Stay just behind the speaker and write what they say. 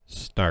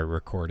start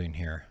recording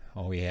here.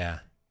 Oh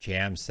yeah,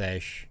 jam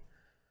sesh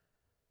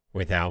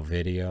without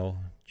video,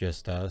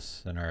 just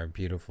us and our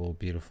beautiful,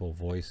 beautiful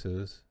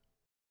voices.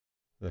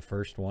 The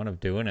first one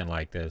of doing it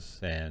like this,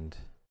 and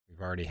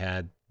we've already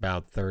had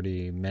about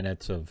 30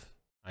 minutes of,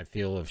 I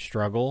feel, of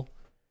struggle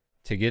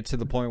to get to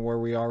the point where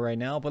we are right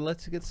now, but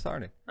let's get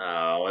started.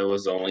 Oh, it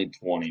was only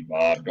 20,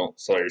 Bob. Don't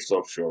sell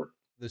yourself short.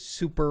 The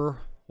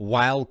super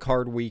wild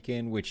card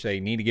weekend, which they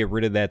need to get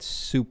rid of that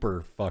super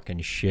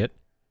fucking shit,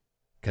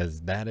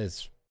 because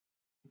that's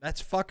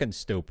fucking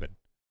stupid.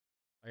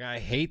 Like, I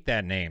hate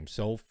that name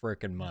so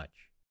freaking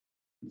much.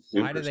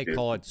 Why do they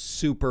call it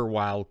Super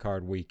Wild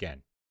Card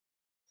Weekend?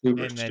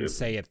 Super And then stupid.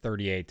 say it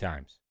 38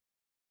 times.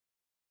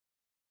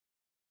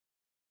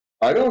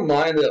 I don't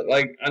mind it.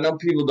 Like, I know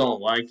people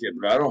don't like it,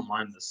 but I don't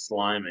mind the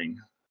sliming.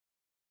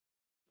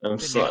 I'm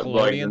The so,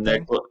 like the Nickelodeon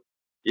thing?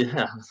 Yeah,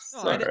 No,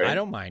 I sorry.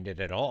 don't mind it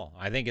at all.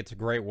 I think it's a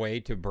great way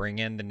to bring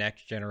in the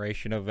next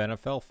generation of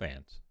NFL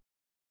fans.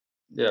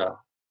 Yeah.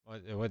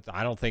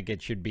 I don't think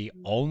it should be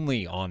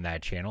only on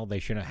that channel. They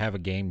shouldn't have a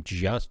game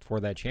just for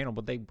that channel,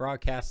 but they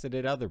broadcasted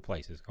it other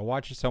places. Go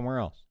watch it somewhere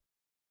else.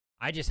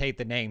 I just hate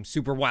the name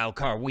Super Wild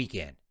Card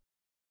Weekend.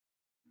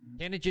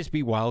 Can't it just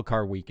be Wild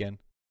Card Weekend?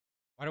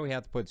 Why do we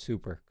have to put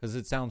super? Because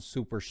it sounds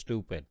super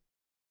stupid.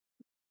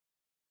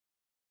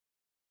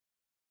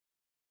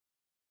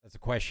 That's a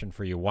question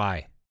for you.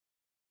 Why?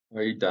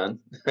 Are you done?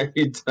 Are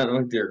you done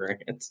with your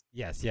rants?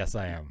 Yes,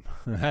 I am.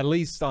 At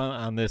least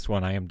on this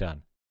one, I am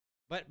done.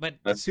 But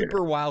That's Super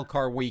good. Wild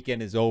Card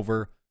Weekend is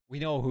over. We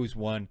know who's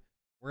won.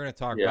 We're going to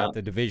talk Yeah. about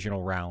the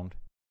divisional round.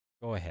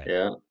 Go ahead.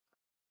 Yeah.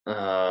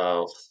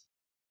 Uh,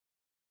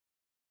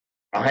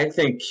 I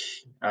think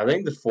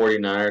the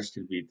 49ers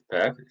could beat the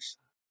Packers.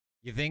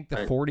 You think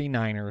the I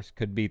 49ers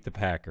could beat the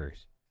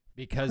Packers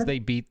because they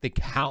beat the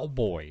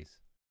Cowboys?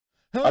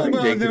 I How think they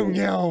about could. them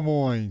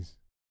Cowboys?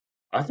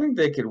 I think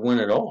they could win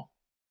it all.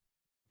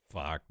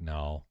 Fuck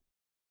no.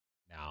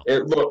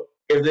 Look,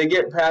 if they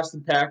get past the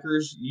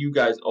Packers, you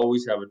guys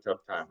always have a tough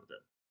time with it.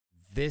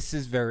 This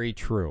is very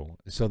true.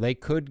 So they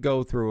could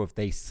go through if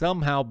they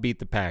somehow beat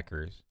the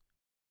Packers,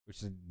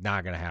 which is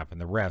not going to happen.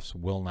 The refs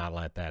will not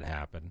let that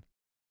happen.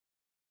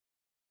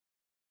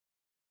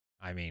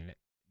 I mean,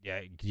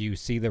 yeah, do you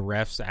see the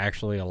refs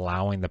actually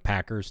allowing the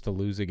Packers to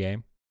lose a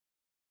game?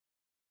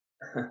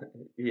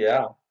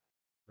 Yeah,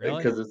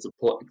 Really? because it's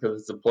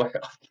a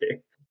playoff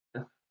game.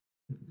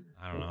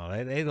 I don't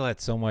know. They let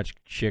so much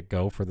shit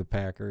go for the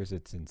Packers.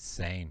 It's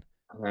insane.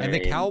 I And the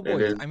mean, it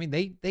Cowboys, is. I mean,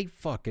 they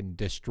fucking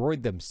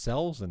destroyed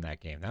themselves in that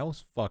game. That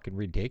was fucking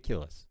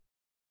ridiculous.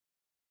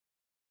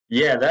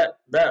 Yeah,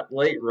 that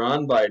late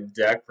run by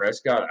Dak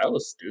Prescott, that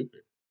was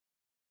stupid.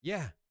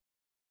 Yeah.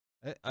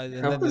 And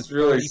That then the was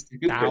really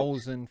stupid.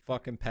 30,000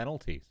 fucking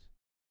penalties.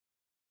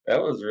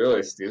 That was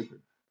really stupid.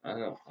 I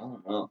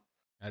don't know.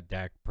 That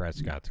Dak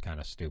Prescott's kind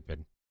of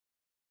stupid.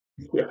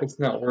 Yeah, it's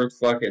not worth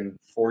fucking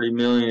 40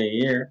 million a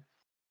year,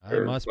 It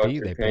or must fuck be.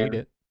 you're They paid paying.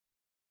 it.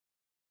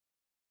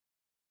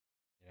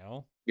 You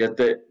know? You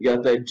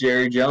got that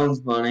Jerry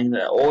Jones money,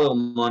 that oil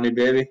money,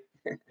 baby.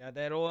 Got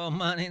that oil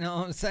money, know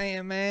what I'm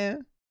saying,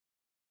 man?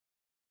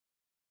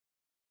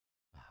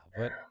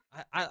 But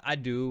I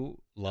do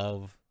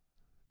love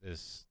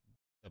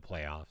the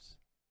playoffs.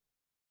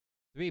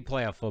 To me,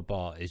 playoff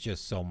football is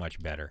just so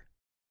much better.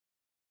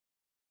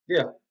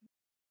 Yeah,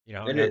 You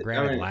know, it now is. I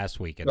granted, mean, last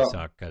week it no,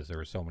 sucked because there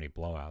were so many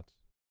blowouts.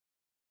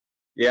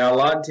 yeah, a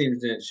lot of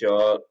teams didn't show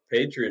up.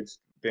 Patriots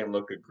didn't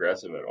look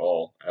aggressive at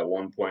all at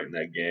one point in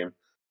that game.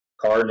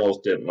 Cardinals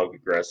didn't look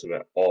aggressive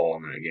at all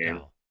in that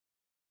game.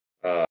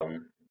 No.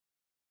 Um,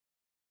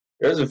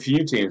 there's a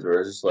few teams where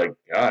it's just like,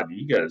 God,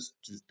 you guys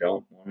just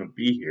don't want to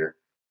be here.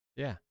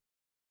 Yeah.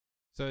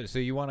 So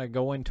you want to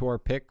go into our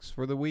picks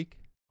for the week?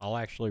 I'll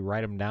actually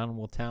write them down and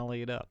we'll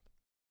tally it up.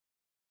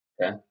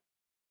 Okay.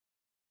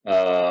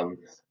 Um,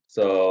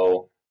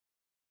 so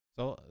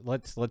So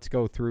let's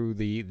go through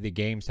the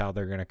games how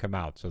they're going to come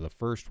out. So the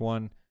first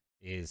one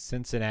is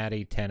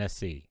Cincinnati,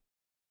 Tennessee.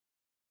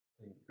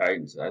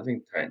 Titans, I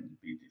think Titans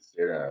beat the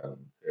shit out of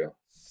them too.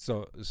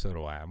 So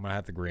do I. I'm gonna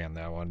have to agree on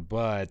that one,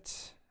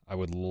 but I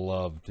would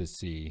love to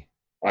see.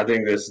 I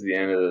think this is the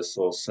end of this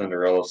little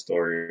Cinderella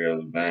story of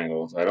the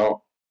Bengals. I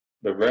don't.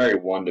 They're very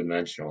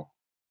one-dimensional.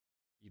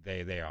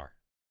 They are,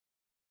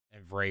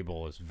 and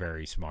Vrabel is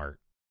very smart.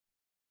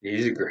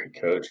 He's a great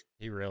coach.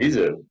 He really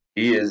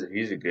is.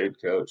 He's a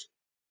good coach.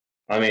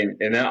 I mean,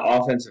 in that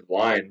offensive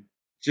line,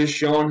 just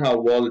showing how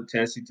well the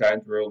Tennessee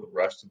Titans were able to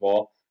rush the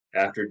ball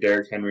after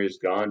Derrick Henry is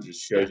gone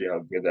just Yeah, shows you how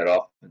good that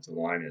offensive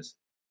line is.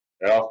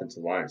 That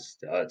offensive line is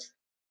studs.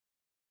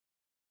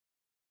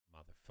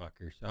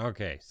 motherfuckers.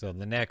 Okay, so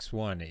the next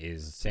one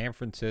is San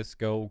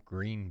Francisco,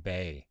 Green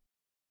Bay.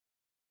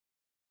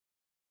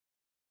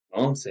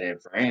 On San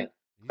Fran.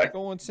 He's Like,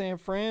 going San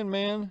Fran,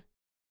 man.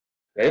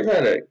 they've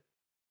had a.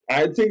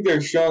 I think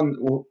they're showing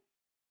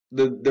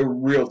the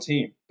real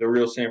team, the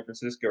real San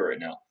Francisco right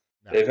now.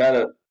 No, They've had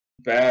a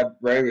bad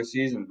regular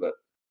season, but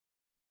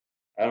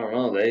I don't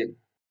know.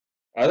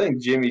 I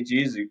think Jimmy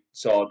G's a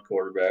solid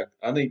quarterback.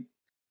 I don't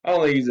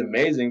think he's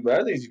amazing, but I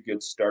think he's a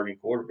good starting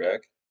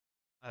quarterback.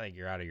 I think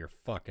you're out of your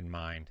fucking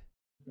mind.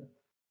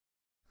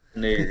 I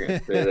knew you were going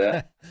to say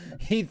that.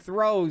 He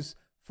throws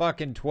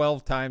fucking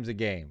 12 times a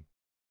game.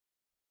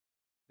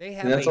 They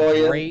have That's a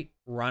all great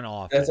run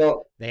offense. That's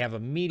all. They have a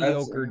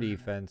mediocre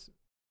defense.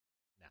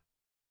 No.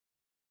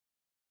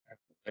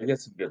 I get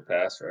some good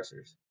pass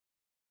rushers.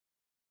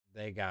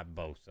 They got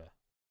Bosa.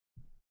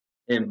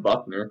 And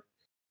Buckner.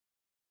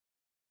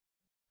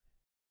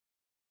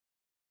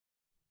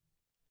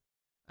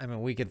 I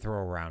mean, we could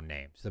throw around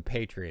names. The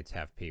Patriots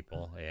have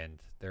people,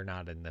 and they're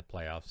not in the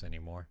playoffs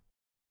anymore.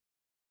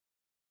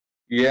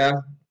 Yeah,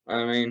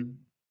 I mean,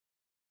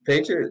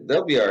 Patriots,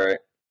 they'll be all right.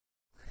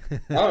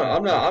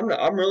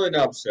 I'm really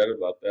not upset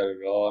about that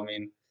at all. I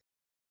mean,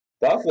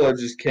 Buffalo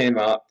just came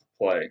out to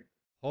play.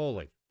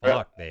 Holy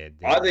fuck, they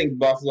did. I think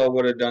Buffalo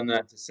would have done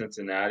that to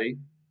Cincinnati.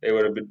 They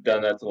would have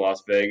done that to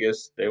Las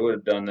Vegas. They would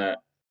have done that.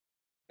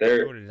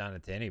 They would have done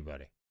it to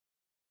anybody.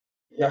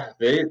 Yeah,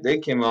 they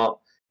came out.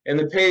 And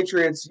the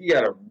Patriots, you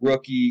got a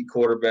rookie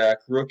quarterback,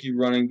 rookie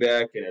running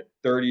back, and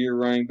a 30-year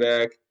running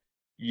back,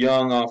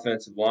 young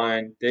offensive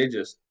line. They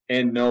just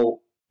and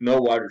no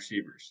wide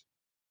receivers.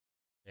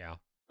 Yeah.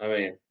 I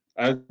mean,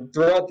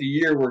 throughout the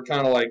year, we're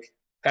kind of like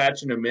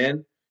patching them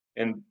in,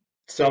 and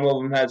some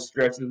of them had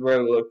stretches where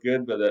they looked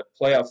good, but the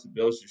playoffs, the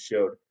Bills just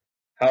showed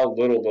how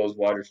little those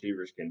wide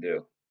receivers can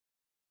do.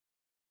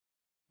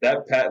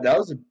 That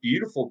was a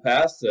beautiful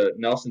pass to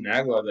Nelson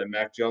Aguilar that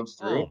Mac Jones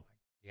threw. Oh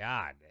my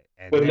god!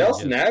 And but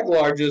Nelson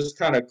Aguilar just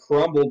kind of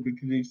crumbled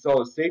because he saw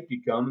the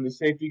safety come, and the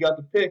safety got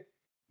the pick.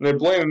 And they're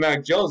blaming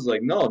Mac Jones.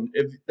 Like, no,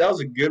 if that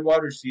was a good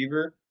wide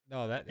receiver,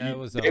 no, that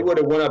was they would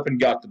have went up and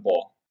got the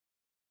ball.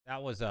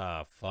 That was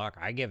fuck.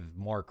 I give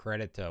more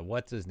credit to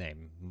what's his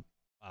name,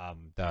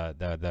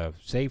 the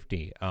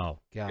safety. Oh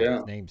god,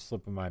 his name's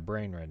slipping my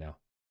brain right now.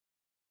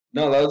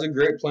 No, that was a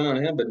great play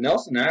on him, but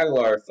Nelson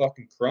Aguilar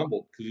fucking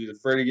crumbled because he was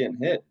afraid of getting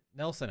hit.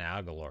 Nelson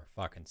Aguilar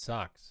fucking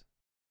sucks.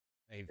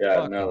 He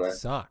fucking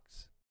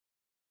sucks.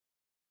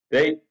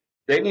 They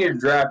need to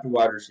draft a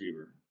wide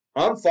receiver.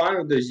 I'm fine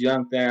with this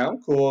young thing.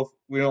 I'm cool if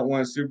we don't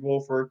win a Super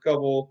Bowl for a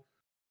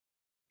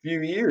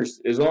few years,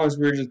 as long as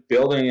we're just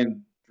building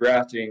and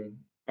drafting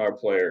our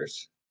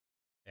players.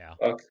 Yeah.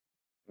 Fuck,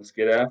 let's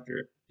get after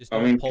it. Just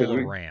don't pull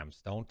the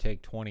Rams. Don't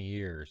take 20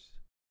 years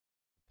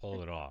to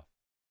pull it off.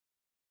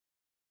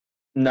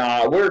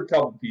 Nah, we're a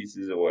couple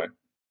pieces away.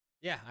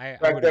 Yeah, I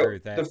would agree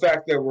with that. The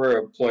fact that we're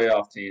a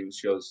playoff team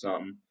shows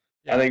something.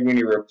 Yeah. I think we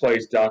need to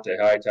replace Dante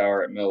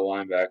Hightower at middle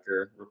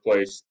linebacker,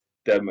 replace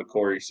Devin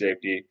McCourty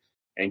safety,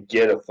 and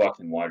get a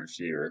fucking wide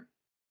receiver.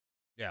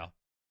 Yeah.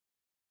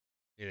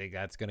 You think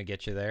that's going to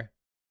get you there?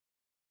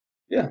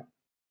 Yeah.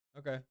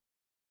 Okay.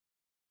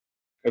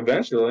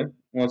 Eventually,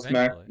 once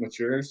Mac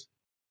matures.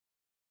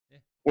 Yeah.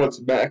 Once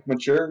Mac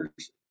matures.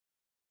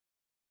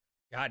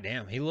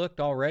 Goddamn, he looked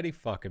already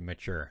fucking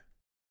mature.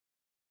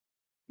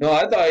 No,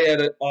 I thought he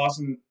had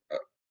an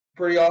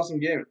pretty awesome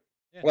game.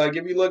 Yeah. Like,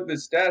 if you look at the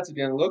stats, it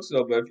didn't look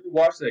so, but if you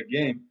watch that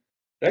game,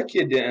 that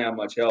kid didn't have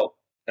much help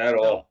at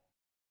all.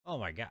 Oh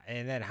my god.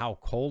 And then how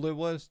cold it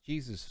was?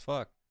 Jesus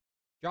fuck.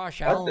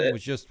 Josh Allen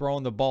was just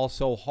throwing the ball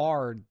so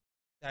hard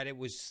that it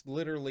was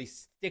literally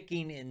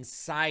sticking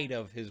inside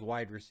of his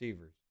wide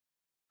receivers.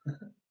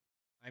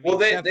 I mean,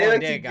 Stephon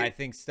Diggs, I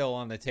think, still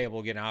on the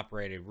table getting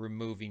operated,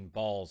 removing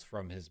balls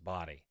from his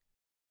body.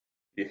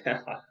 Yeah,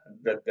 I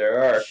bet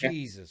there are.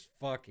 Jesus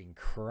fucking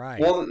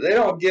Christ. Well, they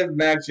don't give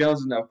Mac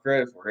Jones enough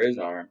credit for his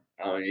arm.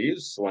 I mean, he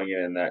was swinging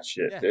in that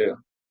shit, too.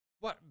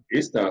 What?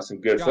 He's done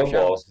some good Josh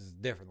footballs. Allen is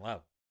a different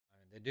level. I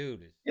mean, the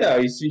dude is... Yeah,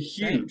 he's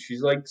huge.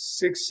 He's like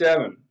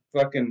 6'7".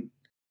 Fucking,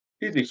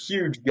 he's a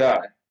huge guy.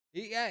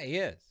 Yeah, he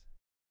is.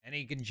 And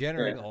he can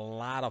generate a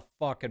lot of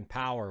fucking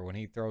power when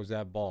he throws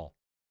that ball.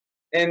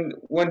 And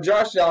when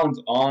Josh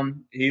Allen's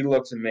on, he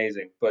looks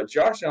amazing. But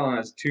Josh Allen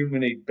has too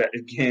many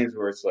games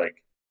where it's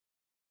like,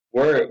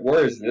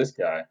 where is this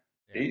guy?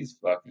 Yeah. He's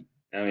fucking.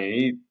 I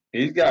mean,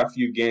 he's got a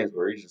few games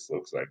where he just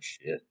looks like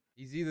shit.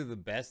 He's either the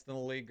best in the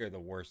league or the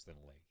worst in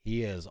the league.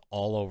 He is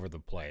all over the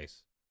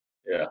place.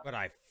 Yeah. But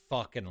I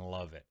fucking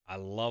love it. I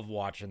love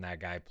watching that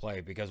guy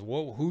play because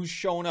who's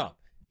shown up?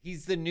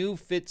 He's the new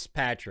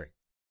Fitzpatrick,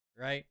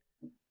 right?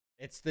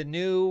 It's the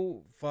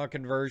new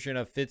fucking version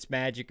of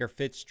Fitzmagic or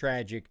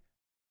Fitztragic,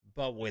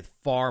 but with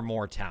far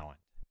more talent.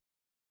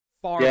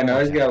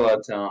 He's got a lot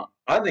of talent.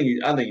 I think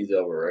he's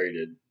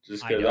overrated.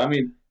 Just because I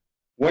mean,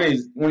 when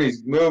he's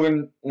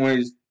moving, when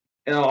he's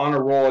on a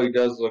roll, he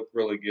does look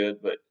really good.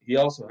 But he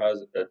also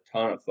has a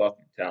ton of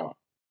fucking talent.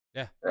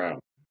 Yeah. Around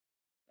him.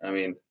 I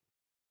mean,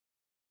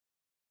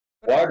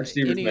 wide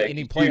receivers make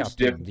any playoff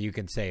team. You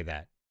can say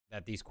that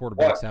these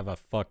quarterbacks have a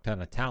fuck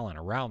ton of talent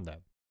around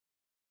them.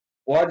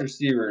 Wide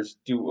receivers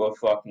do a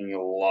fucking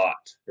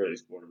lot for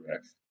these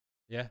quarterbacks.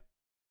 Yeah.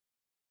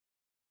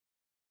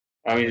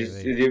 I mean,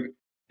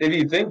 if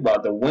you think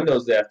about the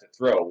windows they have to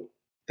throw,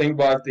 think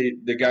about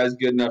if the guy's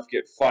good enough to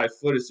get 5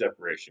 foot of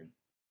separation.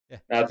 Yeah.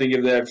 Now think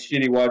if they have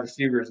shitty wide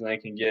receivers and they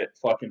can get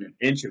fucking an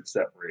inch of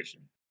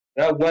separation.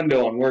 That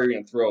window on where you're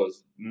going to throw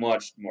is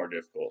much more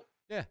difficult.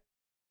 Yeah.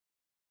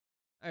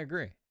 I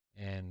agree.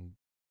 And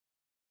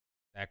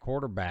that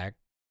quarterback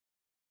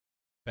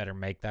better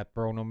make that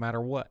throw no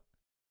matter what.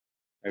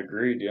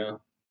 Agreed, yeah.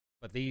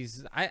 But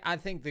I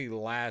think the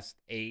last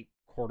 8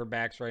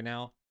 quarterbacks right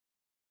now,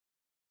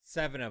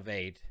 7 of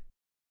 8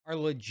 are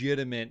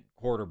legitimate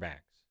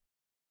quarterbacks.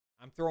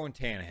 I'm throwing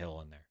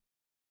Tannehill in there.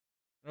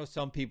 I know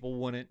some people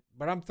wouldn't,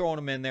 but I'm throwing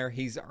him in there.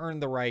 He's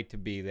earned the right to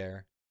be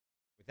there.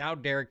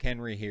 Without Derrick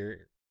Henry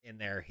here in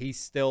there, he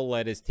still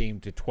led his team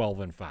to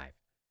 12-5.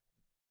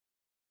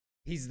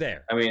 He's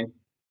there. I mean,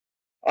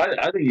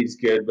 I think he's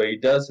good, but he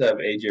does have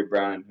A.J.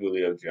 Brown and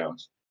Julio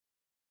Jones.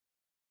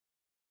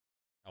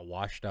 A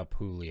washed up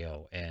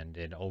Julio and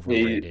an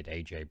overrated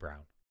A.J.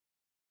 Brown.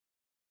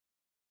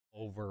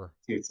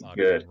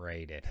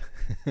 Rated.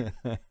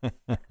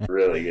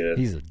 Really good.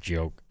 He's a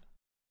joke.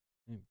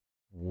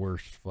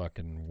 Worst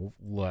fucking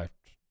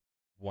left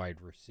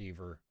wide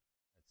receiver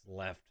that's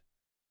left.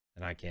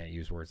 And I can't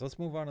use words. Let's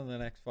move on to the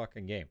next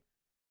fucking game.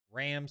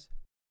 Rams,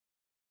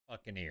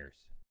 Buccaneers.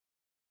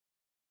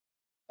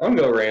 I'm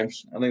going to go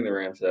Rams. I think the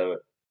Rams have it.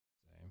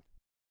 Same.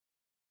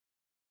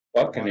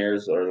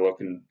 Buccaneers are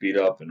looking beat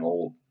up and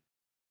old.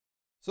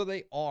 So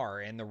they are,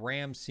 and the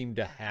Rams seem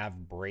to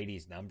have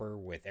Brady's number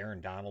with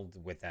Aaron Donald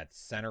with that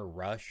center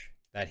rush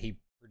that he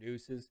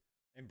produces,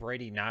 and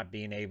Brady not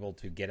being able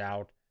to get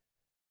out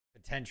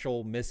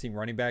potential missing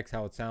running backs,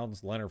 how it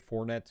sounds. Leonard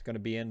Fournette's going to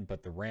be in,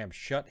 but the Rams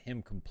shut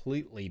him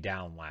completely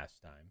down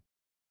last time.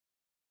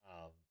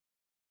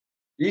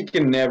 You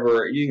can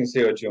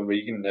say what you want, but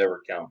you can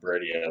never count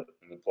Brady out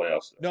in the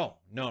playoffs. No.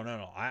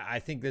 I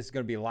think this is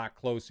going to be a lot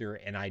closer,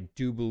 and I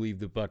do believe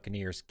the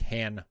Buccaneers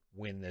can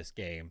win this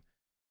game.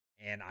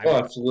 And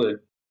absolutely.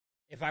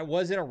 If I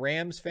wasn't a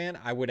Rams fan,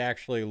 I would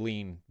actually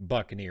lean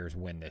Buccaneers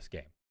win this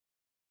game.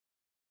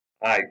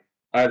 I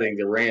think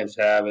the Rams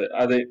have it.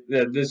 I think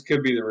that this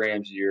could be the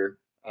Rams' year.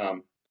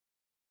 I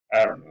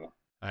don't know.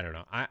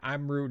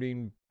 I'm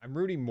rooting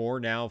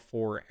more now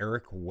for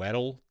Eric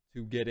Weddle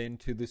to get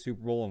into the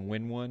Super Bowl and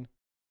win one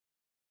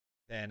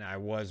than I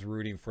was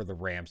rooting for the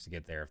Rams to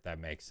get there, if that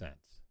makes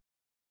sense.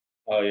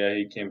 Oh yeah,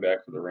 he came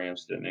back for the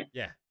Rams, didn't he?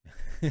 Yeah.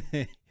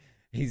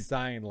 He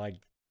signed like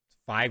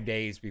 5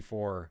 days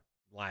before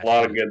last. A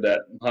lot of good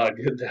that's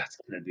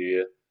gonna do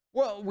you.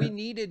 Well, we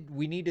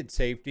needed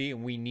safety,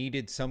 and we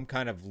needed some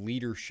kind of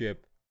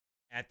leadership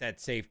at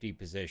that safety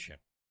position.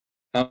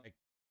 You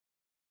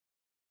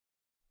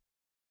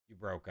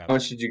broke up. How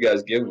much did you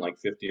guys give him? Like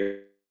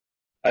 50?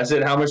 I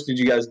said, how much did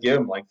you guys give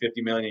him? Like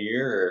 $50 million a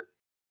year? Or?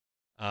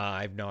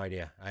 I have no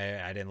idea.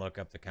 I didn't look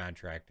up the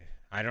contract.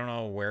 I don't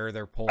know where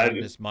they're pulling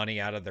this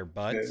money out of their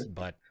butts,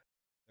 but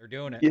they're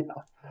doing it. Yeah.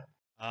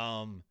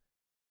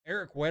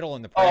 Eric Weddle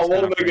in the press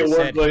conference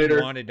said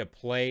he wanted to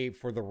play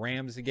for the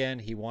Rams again.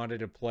 He wanted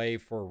to play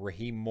for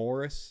Raheem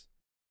Morris,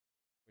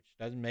 which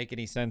doesn't make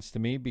any sense to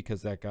me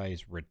because that guy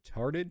is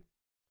retarded.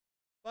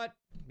 But,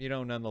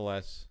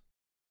 nonetheless,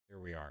 here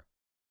we are.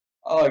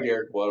 I like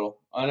Eric Weddle.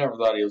 I never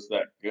thought he was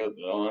that good,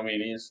 though. I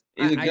mean, he's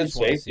a good safety. I just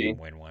want to see him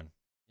win one.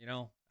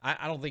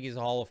 I don't think he's a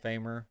Hall of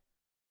Famer.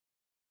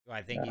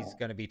 I think he's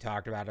going to be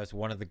talked about as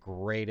one of the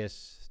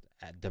greatest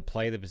to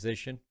play the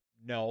position.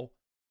 No.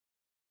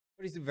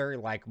 But he's a very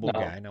likable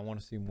guy, and I want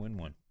to see him win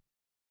one.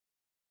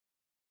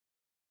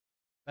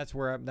 That's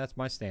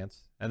my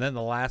stance. And then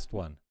the last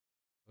one,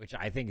 which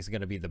I think is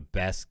going to be the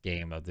best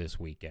game of this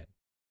weekend.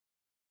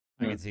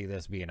 I can see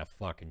this being a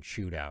fucking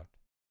shootout.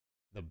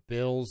 The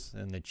Bills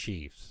and the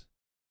Chiefs.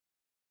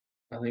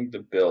 I think the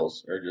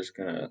Bills are just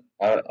gonna.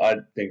 I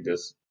think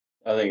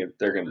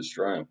they're gonna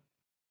destroy him.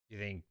 You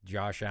think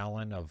Josh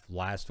Allen of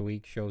last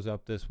week shows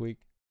up this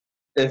week?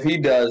 If he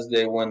does,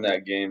 they win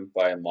that game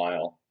by a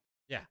mile.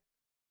 Yeah.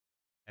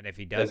 And if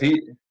he doesn't,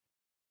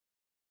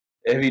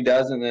 if he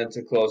doesn't, then it's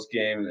a close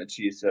game, and the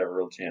Chiefs have a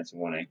real chance of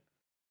winning.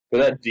 But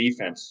that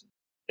defense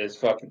is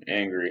fucking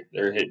angry.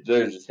 They're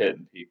just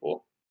hitting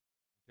people.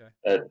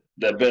 Okay.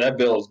 That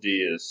Bills D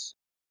is.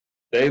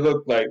 They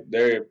look like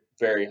they're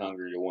very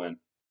hungry to win.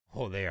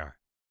 Oh, they are.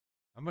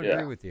 I'm going to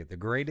agree with you. The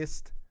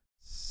greatest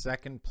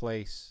second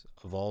place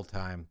of all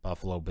time,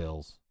 Buffalo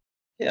Bills.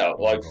 Yeah,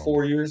 like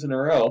 4 years in a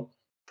row.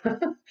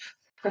 To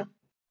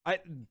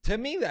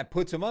me, that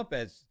puts them up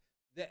as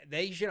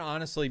they should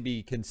honestly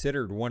be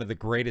considered one of the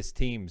greatest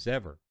teams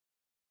ever.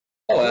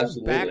 Oh,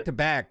 absolutely. Back to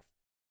back.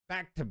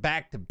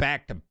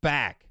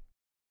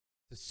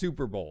 The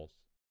Super Bowls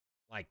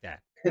like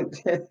that.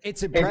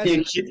 It's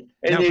impressive.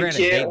 Now,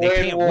 granted,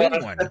 they can't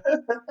win one.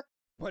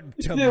 But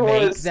to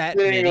make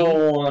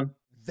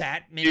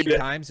that many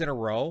times in a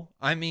row,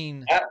 I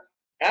mean...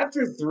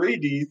 After 3,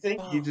 do you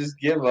think you just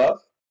give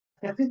up?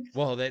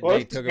 Well, they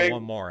took it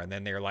one more, and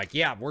then they're like,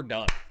 yeah, we're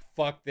done.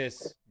 Fuck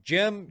this.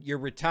 Jim, you're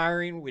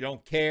retiring. We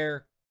don't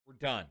care. We're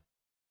done.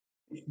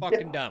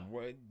 Fucking done.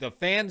 The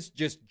fans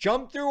just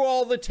jump through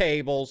all the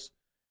tables,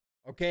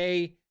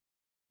 okay?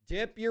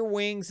 Dip your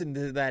wings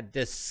into that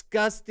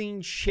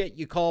disgusting shit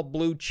you call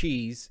blue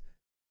cheese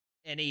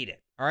and eat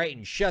it, all right?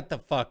 And shut the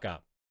fuck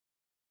up.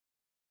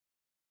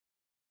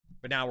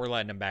 But now we're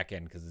letting them back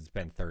in because it's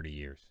been 30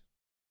 years.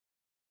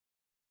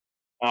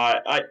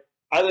 I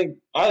think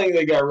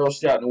they got a real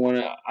shot to win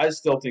it. I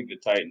still think the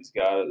Titans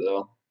got it,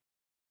 though.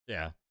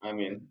 Yeah. I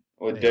mean,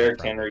 with They Derrick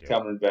probably Henry do.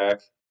 coming back,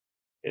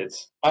 I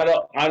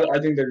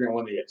think they're going to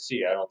win the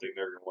NFC. I don't think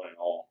they're going to win it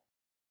all.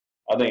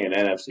 I think an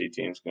NFC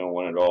team's going to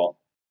win it all.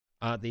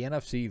 The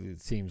NFC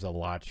seems a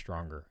lot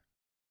stronger.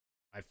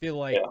 I feel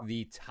like Yeah.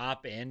 the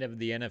top end of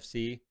the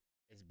NFC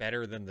is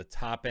better than the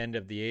top end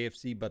of the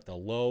AFC, but the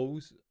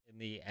lows in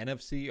the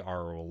NFC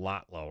are a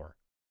lot lower.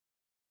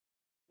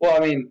 Well,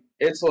 I mean,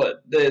 it's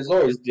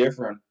always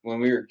different. When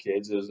we were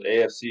kids, it was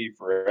AFC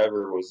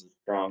forever was a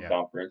strong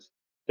conference.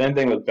 Same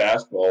thing with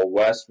basketball.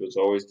 West was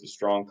always the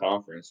strong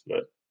conference,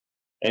 but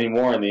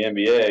anymore in the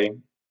NBA,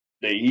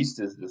 the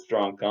East is the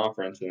strong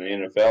conference, and the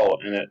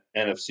NFL and the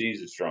NFC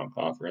is a strong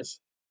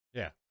conference.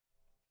 Yeah.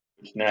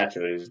 Which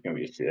naturally is going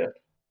to be a shift.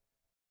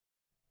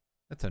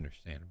 That's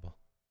understandable.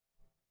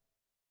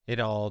 It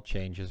all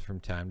changes from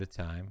time to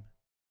time.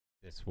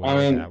 This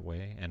way, that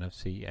way,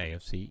 NFC,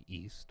 AFC,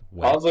 East,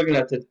 West. I was looking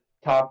at the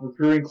top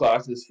recruiting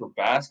classes for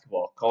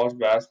basketball, college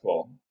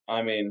basketball.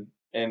 I mean,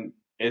 and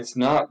it's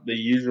not the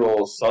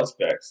usual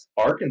suspects.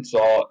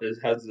 Arkansas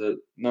has the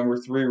number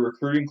 3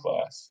 recruiting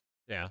class.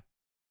 Yeah.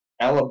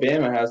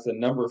 Alabama has the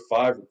number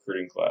 5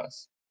 recruiting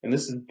class. And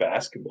this is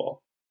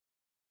basketball.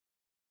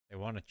 They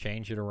want to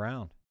change it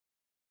around.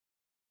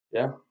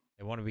 Yeah.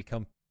 They want to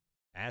become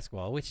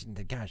basketball, which,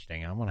 gosh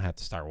dang, I'm going to have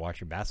to start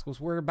watching basketballs.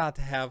 We're about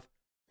to have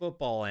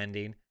football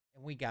ending,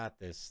 and we got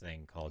this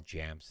thing called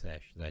JAMB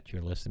SESH that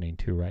you're listening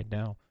to right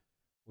now,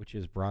 which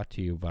is brought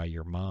to you by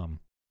your mom.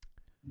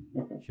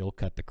 She'll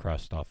cut the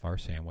crust off our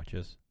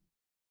sandwiches.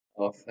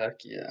 Oh,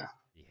 heck yeah.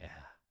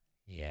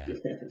 Yeah.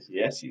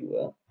 Yes, you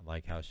will. I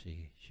like how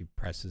she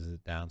presses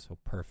it down so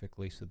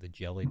perfectly so the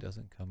jelly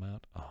doesn't come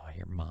out. Oh,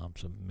 your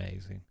mom's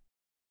amazing.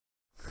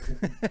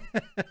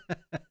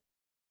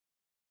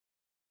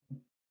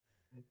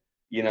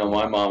 You know,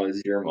 my mom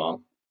is your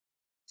mom.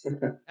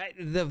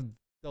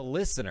 The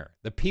listener,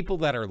 the people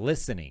that are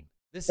listening,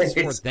 this is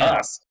for them.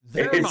 Us.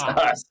 It's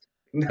us.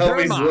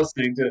 Nobody's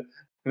listening to.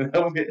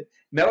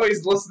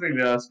 Nobody's listening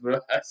to us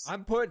but us.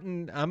 I'm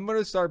going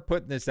to start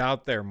putting this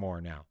out there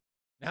more now.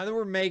 Now that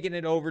we're making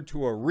it over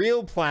to a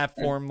real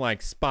platform like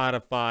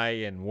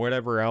Spotify and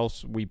whatever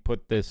else we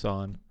put this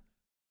on,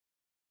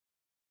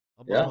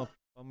 I'm going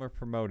to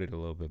promote it a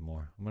little bit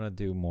more. I'm going to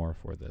do more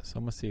for this.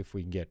 I'm going to see if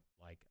we can get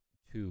like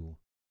 2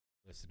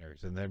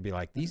 listeners, and they'd be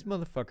like, these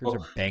motherfuckers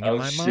are banging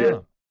my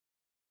mom.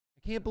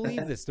 I can't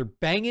believe this. They're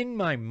banging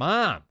my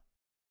mom.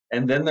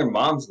 And then their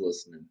mom's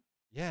listening.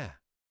 Yeah.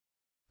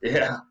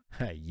 Yeah.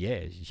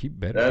 Yeah, she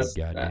better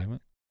be, goddammit.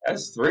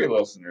 That's 3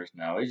 listeners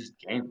now. We just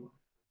gained one.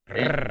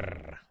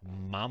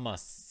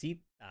 Mamacita.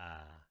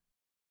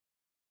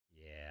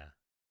 Yeah.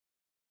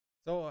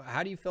 So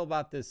how do you feel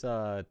about this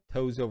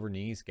toes over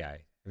knees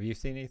guy? Have you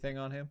seen anything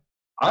on him?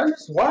 I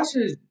just watched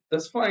his.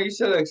 That's funny you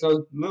said that because I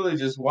was literally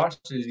just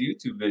watching his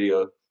YouTube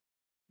video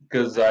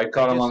because I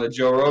caught him on the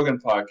Joe Rogan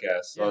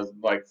podcast. So I was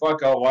like,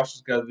 fuck, I'll watch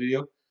this guy's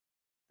video.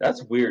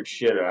 That's weird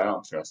shit. I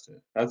don't trust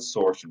it. That's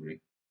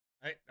sorcery.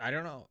 I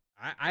don't know.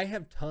 I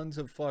have tons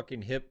of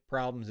fucking hip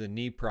problems and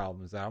knee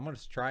problems. I'm going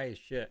to try his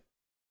shit.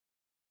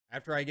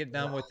 After I get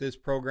done with this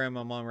program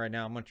I'm on right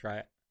now, I'm going to try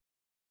it.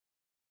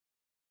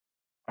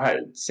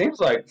 It seems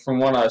like from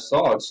what I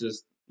saw, it's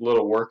just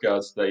little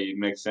workouts that you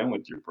mix in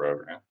with your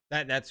program.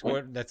 That's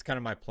kind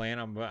of my plan.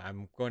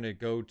 I'm going to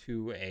go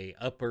to a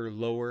upper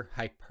lower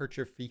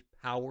hypertrophy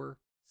power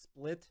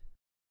split.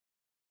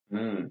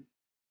 Sounds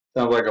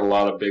like a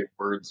lot of big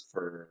words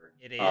for.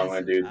 It is. I'm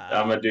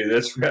gonna do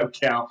this rep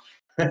count.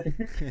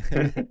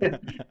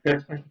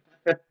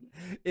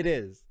 It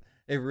is.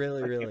 It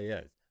really, really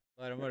is.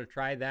 But I'm going to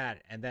try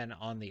that, and then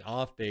on the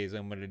off days,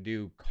 I'm going to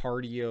do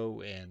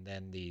cardio and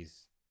then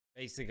these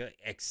basically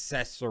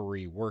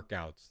accessory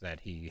workouts that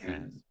he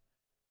has.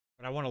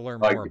 But I want to learn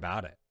more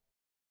about it.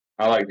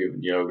 I like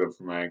doing yoga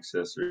for my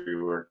accessory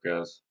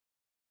workouts.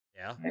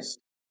 Yeah. Nice.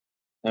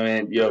 I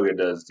mean, yoga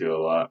does do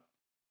a lot.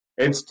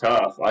 It's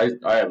tough. I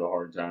have a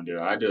hard time doing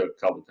it. I do it a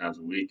couple times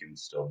a week, and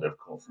it's still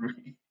difficult for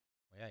me.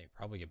 Well, yeah, you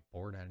probably get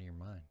bored out of your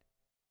mind.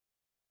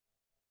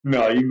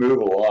 No, you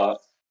move a lot.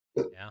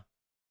 Yeah.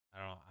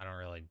 I don't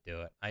really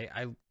do it.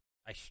 I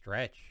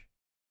stretch.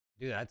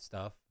 Do that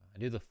stuff. I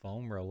do the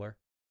foam roller.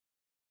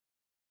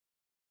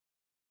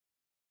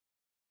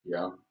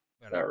 Yeah.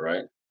 Is that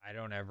right? I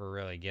don't ever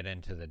really get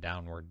into the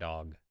downward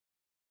dog.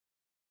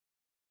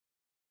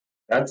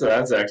 That's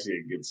actually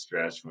a good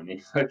stretch when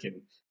you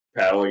fucking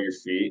paddle your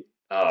feet.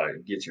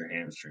 Get your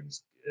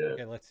hamstrings good.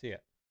 Okay, let's see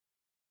it.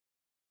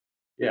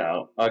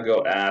 Yeah, I'll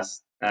go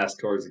ass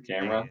towards the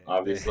camera,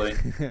 obviously.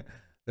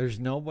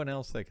 There's no one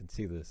else that can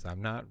see this.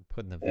 I'm not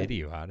putting the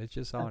video out. It's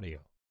just audio.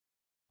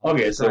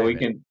 Okay, so we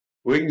can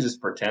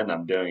just pretend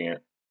I'm doing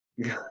it.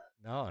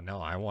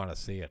 No, I want to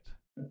see it.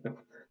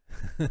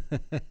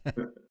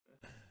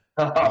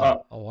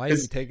 Why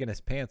is he taking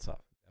his pants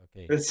off?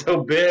 Okay. It's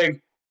so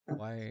big.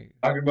 Why?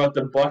 Talking about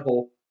the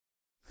butthole.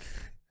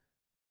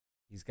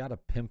 He's got a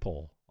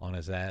pimple on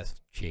his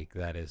ass cheek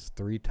that is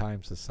 3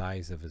 times the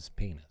size of his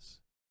penis.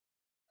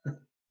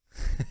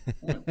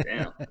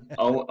 Damn.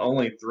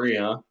 Only 3,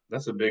 huh?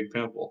 That's a big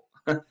pimple.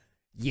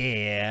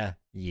 Yeah.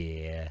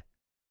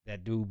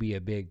 That do be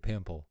a big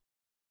pimple.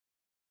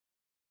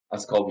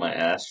 That's called my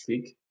ass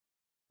cheek.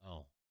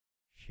 Oh,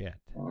 shit.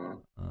 Uh,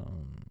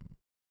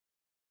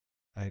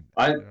 I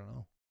I don't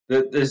know.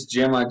 this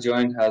gym I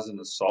joined has an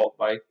assault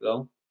bike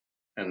though,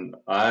 and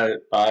I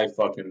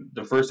fucking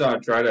the first time I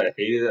tried it, I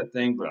hated that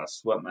thing, but I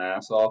sweat my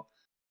ass off.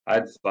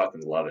 I'd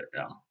fucking love it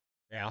now.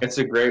 Yeah. It's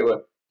a great way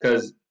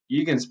because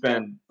you can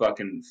spend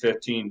fucking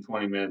 15,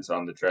 20 minutes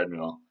on the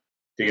treadmill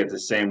to get the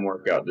same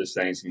workout this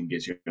thing's gonna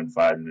get you in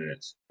 5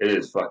 minutes. It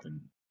is fucking,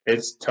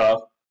 it's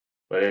tough,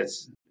 but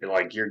it's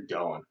like you're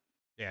going.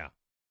 Yeah.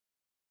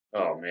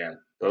 Oh man,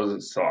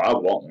 those. So I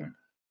want one.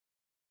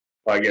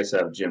 Well, I guess I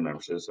have a gym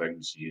membership, so I can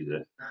just use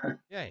it.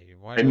 Yeah.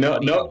 Why And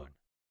don't you need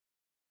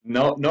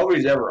one?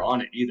 nobody's ever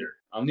on it either.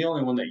 I'm the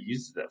only one that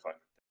uses that fucking.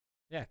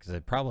 Yeah, because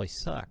it probably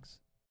sucks.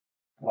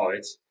 Oh,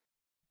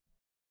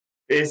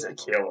 it's a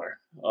killer.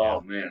 Yeah.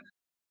 Oh man.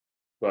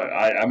 But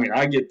I mean,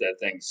 I get that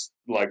thing,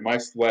 like my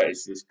sweat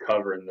is just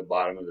covering the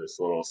bottom of this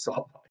little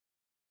salt bike.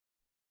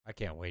 I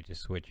can't wait to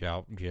switch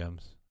out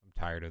gyms. I'm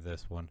tired of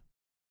this one.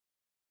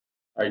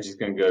 Are you just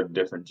going to go to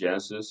different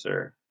Genesis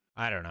or?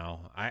 I don't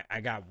know. I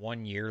got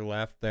 1 year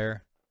left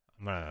there.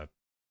 I'm going to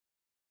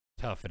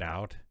tough it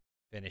out,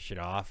 finish it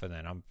off, and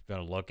then I'm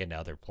going to look into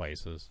other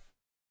places.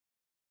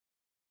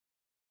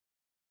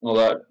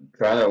 Well,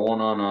 try that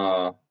one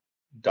on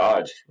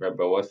Dodge right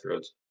by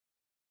Westroads.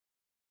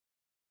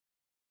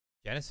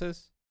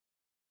 Genesis?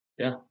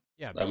 Yeah.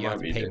 Yeah, but That you might have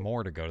to be pay good.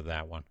 more to go to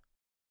that one.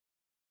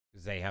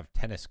 Because they have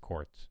tennis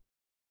courts.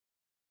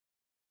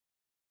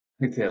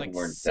 I think they have Like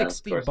more than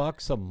tennis courts.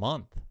 $60 a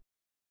month.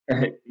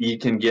 You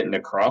can get into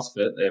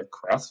CrossFit. They have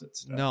CrossFit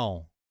stuff.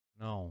 No.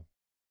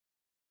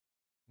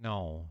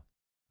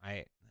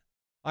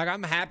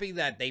 I'm happy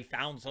that they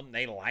found something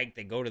they like.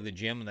 They go to the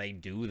gym and they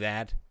do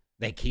that.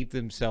 They keep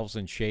themselves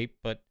in shape,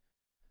 but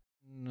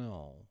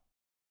no.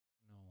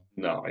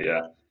 No,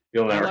 yeah.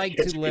 You'll I never like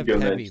catch to me lift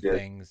doing heavy that shit.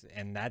 things,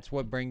 and that's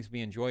what brings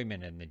me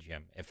enjoyment in the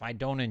gym. If I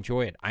don't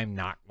enjoy it, I'm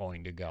not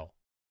going to go.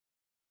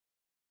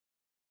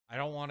 I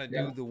don't want to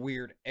do the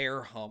weird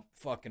air hump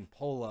fucking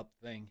pull-up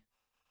thing.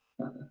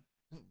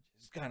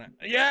 Just kind of,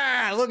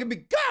 yeah, look at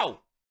me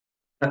go!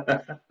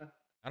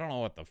 I don't know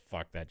what the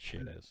fuck that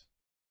shit is.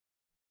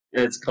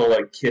 It's called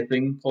like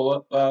kipping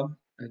pull-up, Bob.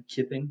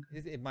 Kipping?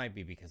 It might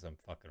be because I'm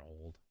fucking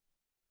old.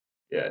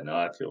 Yeah, no,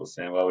 I feel the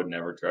same. I would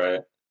never try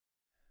it.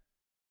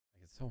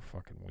 Like, it's so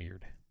fucking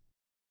weird.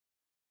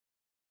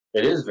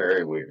 It is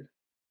very weird.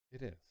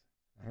 It is.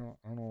 I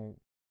don't know.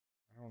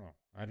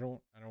 I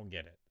don't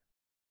get it.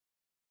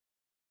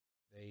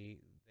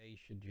 They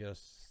should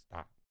just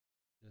stop.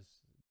 Just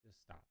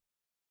stop.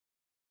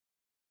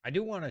 I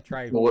do want to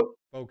try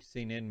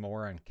focusing in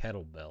more on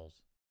kettlebells.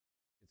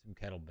 Get some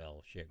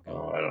kettlebell shit going.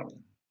 Oh,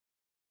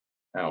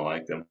 I don't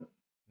like them.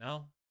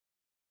 No?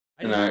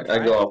 And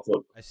I go off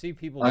what I see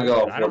people do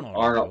it. I don't know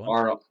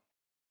Arnold.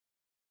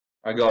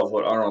 I go off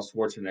what Arnold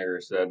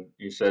Schwarzenegger said.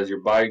 He says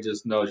your body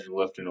just knows you're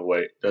lifting a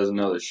weight, doesn't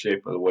know the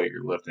shape of the weight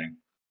you're lifting.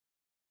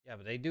 Yeah,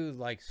 but they do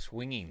like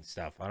swinging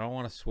stuff. I don't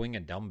want to swing a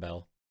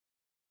dumbbell.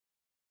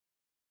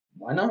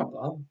 Why not,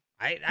 Bob?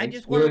 I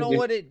just want to know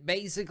what it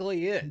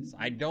basically is.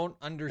 I don't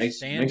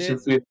understand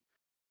it.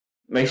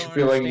 Makes you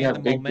feel like you have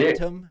the big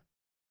momentum. dick.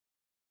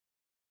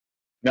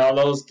 No,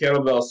 those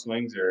kettlebell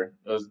swings are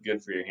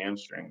good for your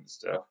hamstring and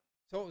stuff.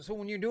 So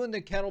when you're doing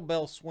the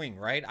kettlebell swing,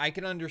 right? I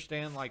can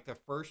understand like the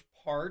first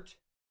part,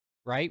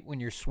 right? When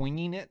you're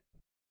swinging it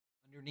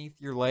underneath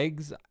your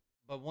legs,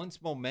 but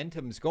once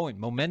momentum's going,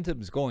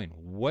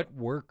 what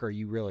work are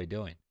you really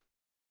doing?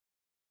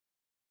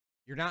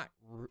 You're not.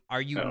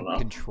 Are you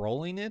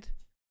controlling it?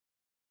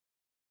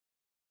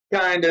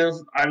 Kind of.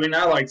 I mean,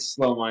 I like to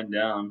slow mine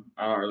down.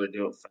 I don't really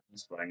do it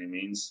fast by any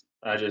means.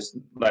 I just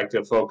like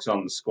to focus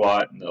on the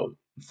squat and the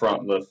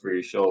front lift for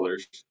your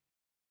shoulders.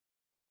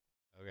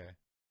 Okay.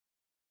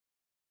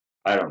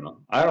 I don't know.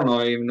 I don't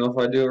even know if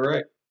I do it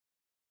right.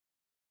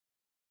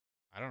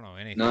 I don't know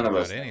anything None of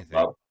about us anything.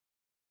 know,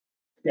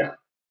 yeah.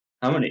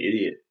 I'm an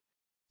idiot.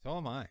 So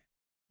am I.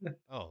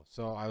 Oh,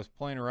 so I was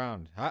playing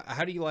around.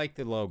 How do you like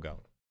the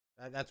logo?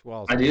 That's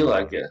well. I do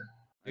like it.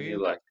 Do I you?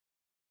 do like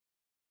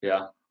it.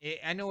 Yeah.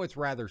 I know it's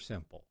rather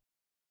simple,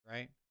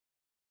 right?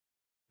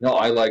 No,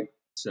 I like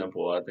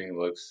simple. I think it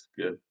looks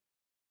good.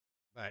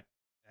 But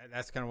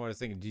that's kind of what I was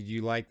thinking. Did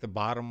you like the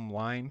bottom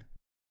line?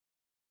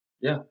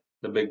 Yeah,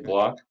 the big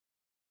block.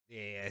 The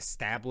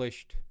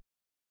established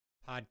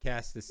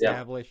podcast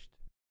established?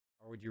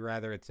 Yeah. Or would you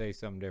rather it say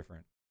something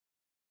different?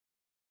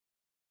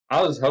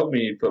 I was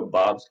hoping you'd put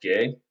Bob's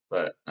gay,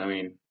 but I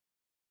mean,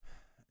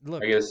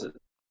 look, I guess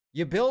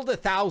you build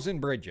 1,000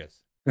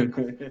 bridges.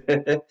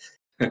 You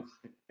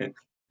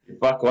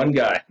fuck one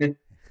guy.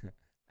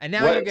 And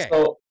now you're gay.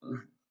 So,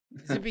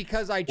 is it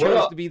because I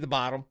chose to be the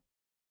bottom?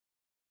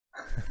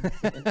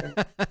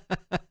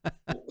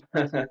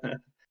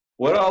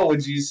 What all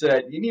would you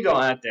say? You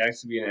don't have to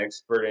actually be an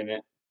expert in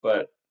it,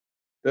 but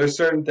there's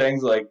certain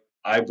things like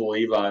I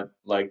believe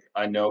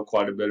I know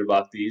quite a bit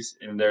about these,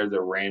 and they're the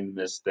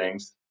randomest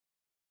things.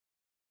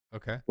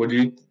 Okay.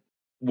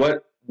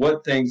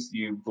 What things do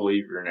you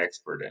believe you're an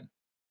expert in?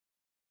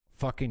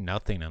 fucking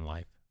nothing in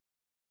life.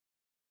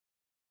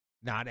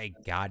 Not a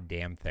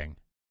goddamn thing.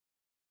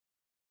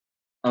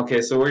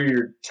 Okay, so what are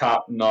your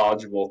top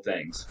knowledgeable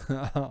things?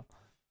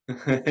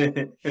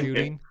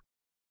 Shooting.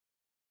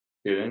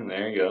 Shooting,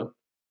 there you go.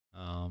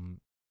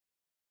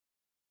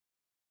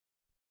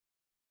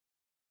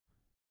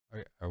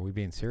 Are we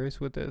being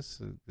serious with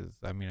this?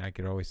 I mean, I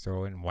could always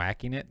throw in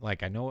whacking it.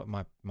 Like, I know what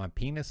my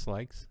penis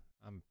likes.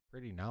 I'm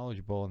pretty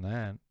knowledgeable in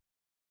that.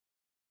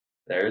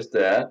 There's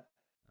that.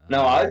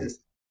 No, I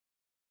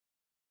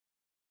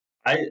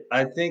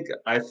think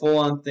I full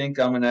on think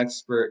I'm an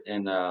expert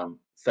in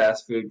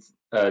fast food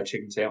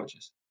chicken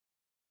sandwiches.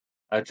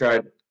 I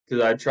tried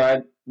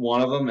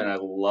one of them and I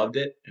loved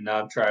it, and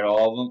now I've tried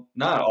all of them.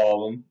 Not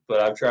all of them,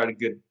 but I've tried a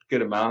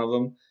good amount of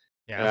them,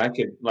 and Yeah. I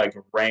could like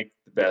rank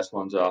the best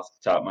ones off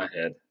the top of my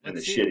head and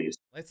the shittiest.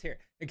 Let's hear it.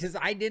 Because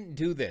I didn't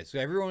do this.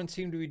 Everyone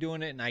seemed to be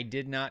doing it, and I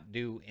did not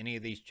do any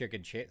of these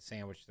chicken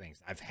sandwich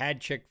things. I've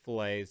had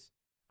Chick-fil-A's.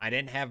 I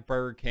didn't have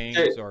Burger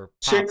King's or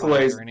Popeyes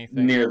Chick-fil-A's or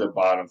anything. near the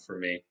bottom for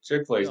me.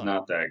 Chick-fil-A's Really?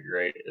 not that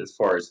great as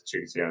far as the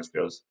chicken sandwich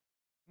goes.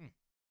 Hmm.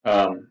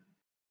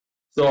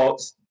 So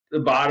the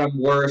bottom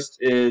worst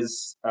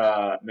is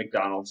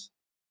McDonald's.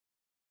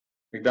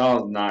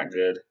 McDonald's not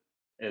good.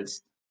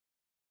 It's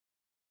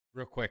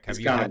Real quick, have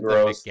you kind of had the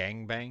gross.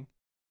 McGangbang?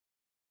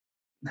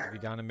 Have you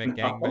done a No,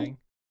 McGangbang?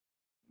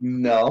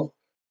 no.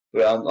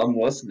 Well, I'm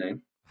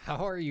listening.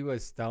 How are you a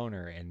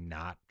stoner and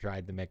not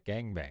tried the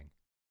McGangbang?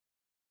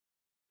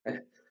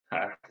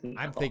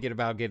 I'm thinking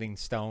about getting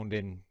stoned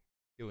and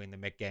doing the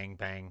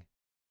McGangbang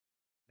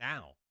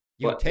now.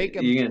 You take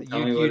a you gonna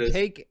tell me what you is?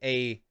 take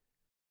a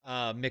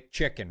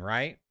McChicken,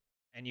 right?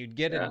 And you'd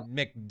get Yeah. a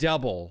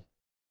McDouble,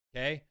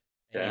 okay?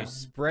 And Yeah. you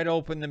spread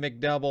open the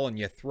McDouble and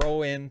you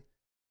throw in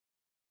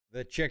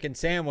the chicken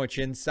sandwich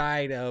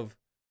inside of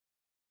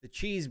the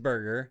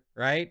cheeseburger,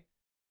 right?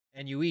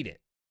 And you eat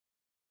it.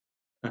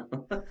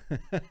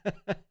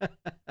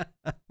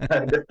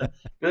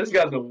 This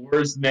got the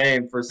worst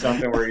name for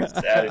something where you just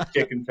add a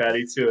chicken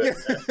patty to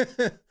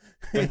it.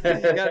 You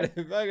got a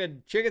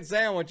fucking chicken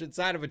sandwich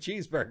inside of a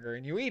cheeseburger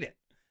and you eat it.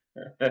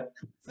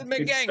 It's a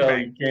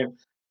McGangbang. So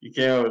you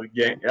came up with a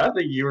gang. I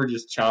think you were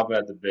just chomping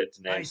at the bit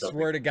to name I something.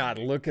 swear to God,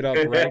 look it up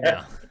right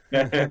now.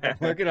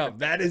 Look it up.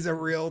 That is a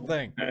real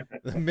thing.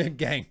 The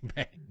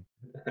McGangbang.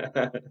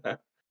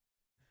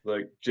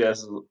 Like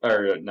Jess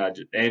or not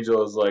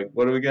Angel is like,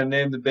 what are we gonna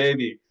name the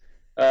baby?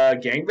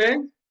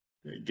 Gangbang?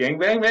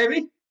 Gangbang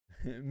maybe?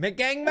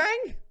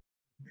 McGangbang?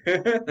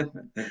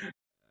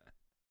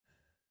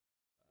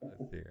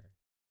 Let's see here.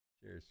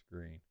 Share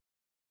screen.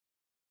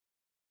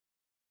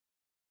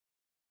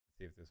 Let's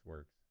see if this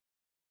works.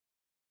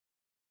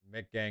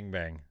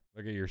 McGangbang.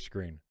 Look at your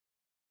screen.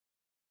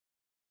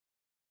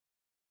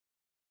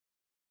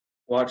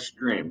 Watch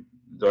stream.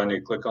 Do I need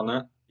to click on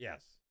that?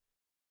 Yes.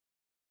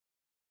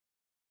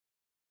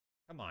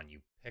 Come on, you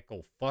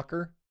pickle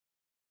fucker.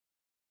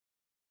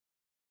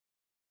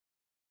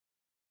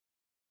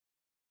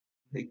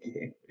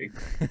 It's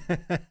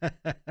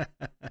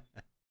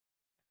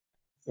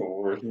the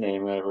worst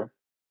name ever.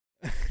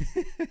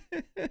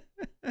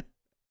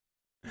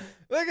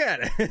 Look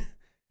at it.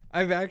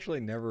 I've actually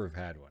never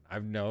had one.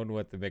 I've known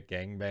what the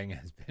McGangbang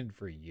has been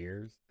for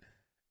years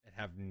and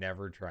have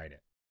never tried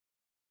it.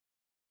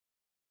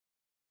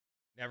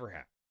 Never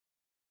have.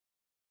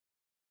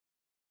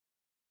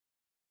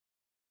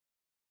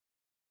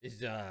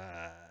 Is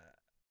I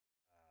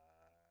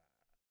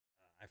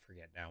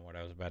forget now what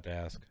I was about to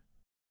ask.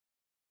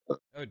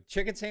 Oh,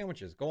 chicken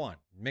sandwiches. Go on.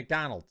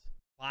 McDonald's.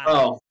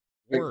 Oh,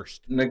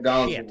 worst.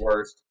 McDonald's Shit. the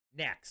worst.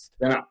 Next.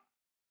 Then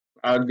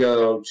I'd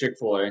go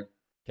Chick-fil-A.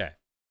 Okay.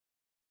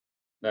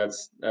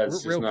 That's Real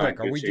just quick. not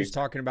Are we cheese. just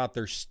talking about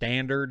their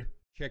standard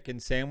chicken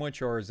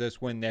sandwich, or is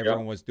this when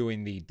everyone was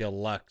doing the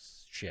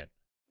deluxe shit?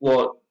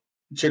 Well,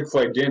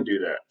 Chick-fil-A didn't do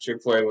that.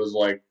 Chick-fil-A was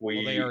like,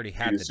 they already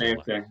had do the same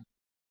deluxe. thing.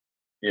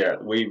 Yeah,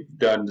 we've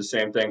done the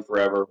same thing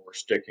forever. We're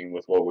sticking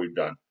with what we've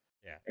done.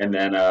 Yeah. And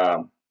then I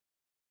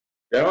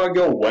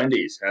go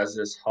Wendy's has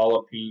this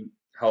jalapeno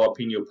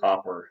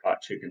popper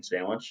hot chicken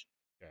sandwich.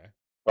 Okay.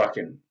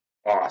 Fucking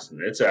awesome.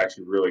 It's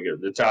actually really good.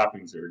 The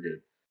toppings are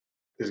good.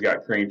 It's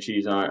got cream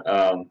cheese on it.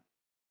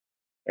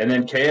 And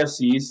then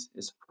KFC's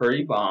is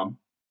pretty bomb.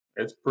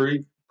 It's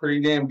pretty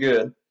damn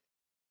good.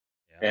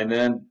 Yeah. And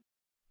then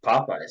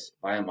Popeyes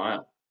by a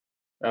mile.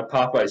 That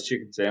Popeyes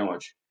chicken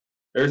sandwich.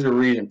 There's a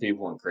reason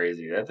people went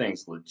crazy. That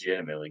thing's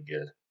legitimately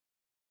good.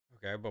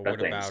 Okay, but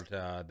what about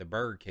the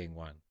Burger King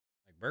one?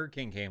 Like Burger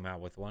King came out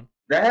with one.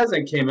 That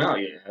hasn't came out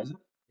yet, has it?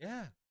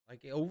 Yeah,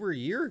 like over a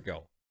year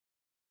ago.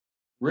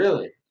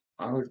 Really?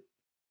 I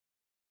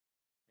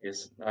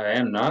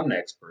am not an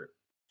expert.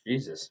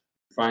 Jesus.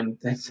 Find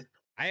things.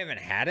 I haven't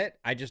had it.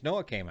 I just know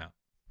it came out.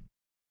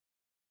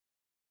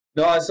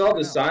 No, I saw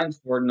the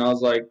signs for it and I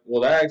was like,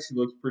 well, that actually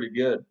looks pretty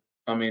good.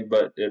 I mean,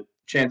 but the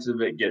chance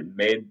of it getting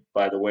made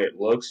by the way it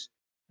looks,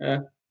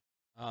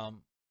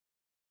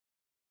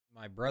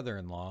 My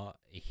brother-in-law,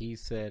 he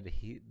said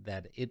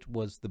that it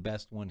was the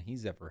best one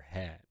he's ever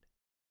had.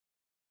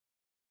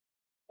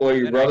 Well,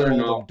 your Then I told him,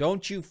 brother-in-law,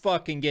 don't you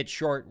fucking get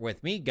short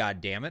with me,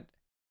 goddammit.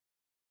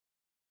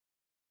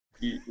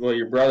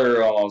 your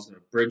brother-in-law is a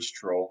bridge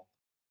troll,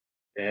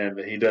 and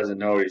he doesn't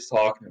know what he's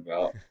talking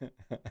about.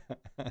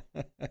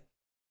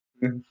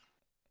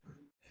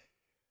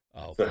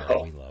 Oh, So,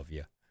 Phil, we love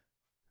you.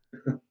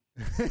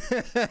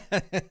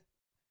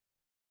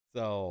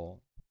 So,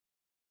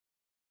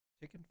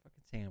 chicken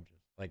fucking sandwiches.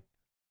 Like,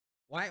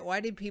 why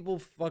did people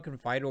fucking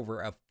fight over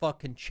a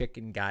fucking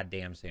chicken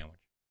goddamn sandwich?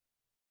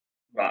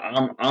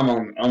 I'm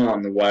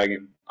on the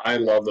wagon. I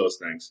love those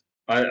things.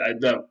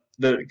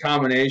 The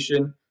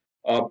combination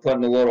of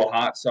putting a little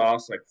hot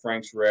sauce like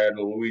Frank's Red,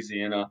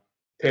 Louisiana,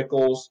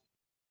 pickles,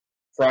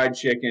 fried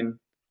chicken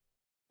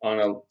on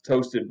a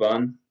toasted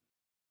bun,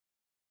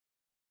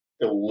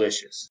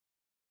 delicious.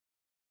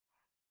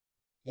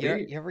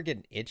 You ever get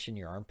an itch in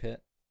your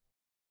armpit?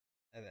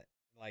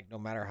 Like, no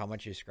matter how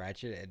much you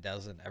scratch it, it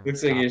doesn't ever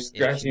Looks like stop you're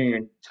scratching itching. your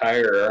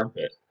entire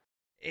armpit.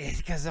 It's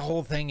because the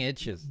whole thing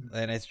itches,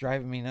 and it's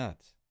driving me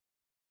nuts.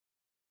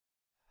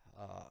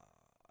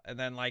 And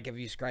then, like, if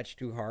you scratch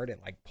too hard, it,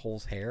 like,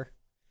 pulls hair.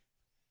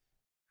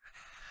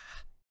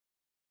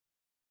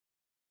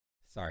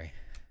 Sorry.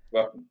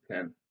 Fucking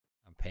pen.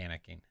 I'm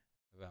panicking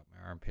about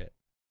my armpit.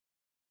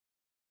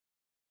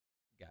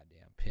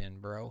 Goddamn pin,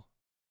 bro.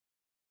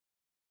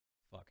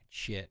 Fucking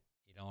shit.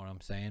 You know what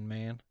I'm saying,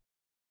 man?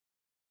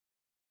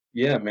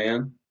 Yeah,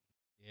 man.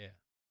 Yeah.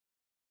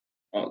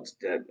 Oh, it's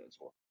dead. That's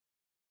why.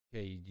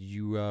 Okay, did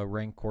you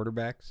rank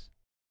quarterbacks?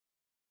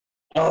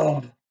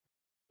 Oh,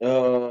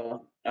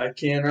 I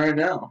can right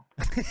now.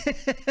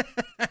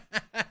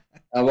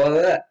 How about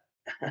that?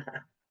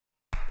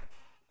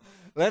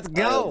 Let's I'll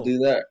go. do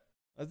that.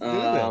 Let's do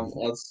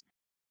this.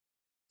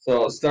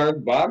 Let's start at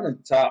the bottom or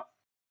the top.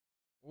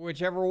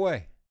 Whichever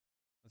way.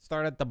 Let's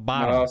start at the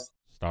bottom. No,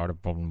 Start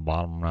from the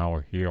bottom, now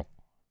we're here.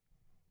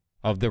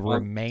 Of the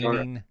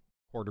remaining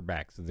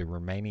quarterbacks, of the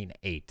remaining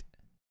 8.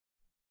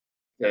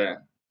 Okay,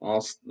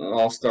 I'll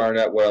start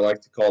at what I like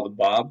to call the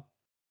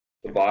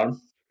bottom.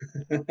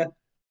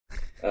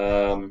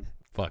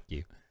 Fuck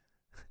you.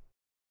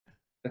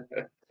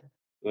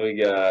 We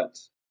got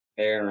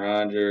Aaron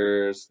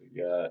Rodgers, we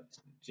got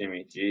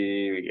Jimmy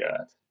G, we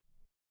got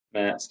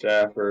Matt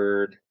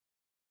Stafford,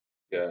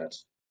 we got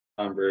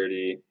Tom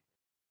Brady,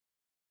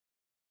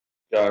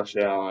 Josh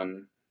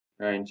Allen,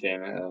 Ryan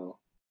Tannehill.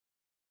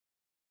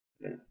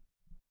 Yeah.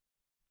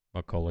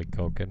 Macaulay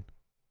Culkin.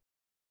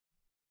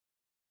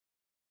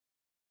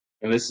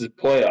 And this is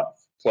playoff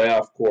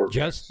quarterbacks.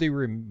 Just the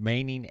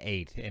remaining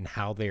 8 and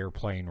how they are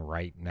playing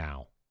right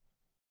now.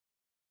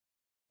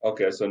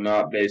 Okay, so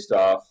not based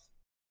off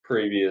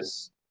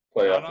previous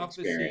playoff Not off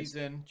experience. the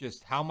season,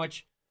 just how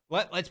much.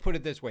 Let's put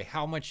it this way: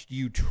 how much do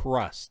you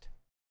trust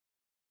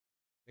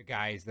the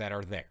guys that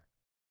are there?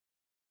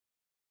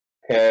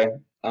 Okay,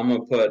 I'm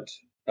putting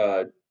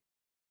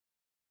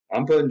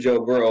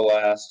Joe Burrow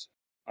last.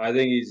 I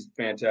think he's a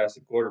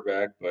fantastic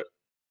quarterback, but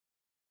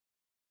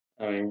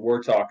I mean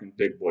we're talking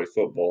big boy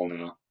football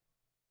now.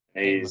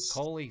 Hey,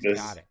 Macaulay's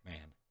got it,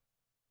 man.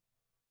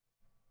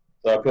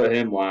 So I put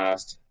him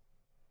last.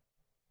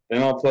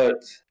 Then I'll put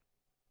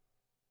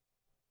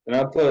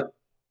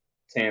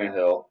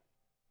Tannehill.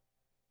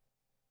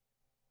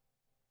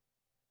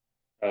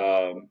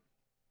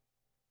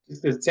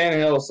 Just because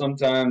Tannehill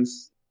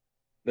sometimes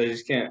they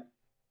just can't.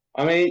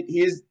 I mean,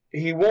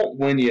 he won't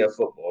win you a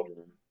football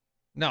game.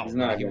 No, he's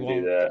not going to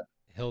do that.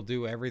 He'll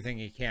do everything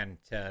he can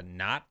to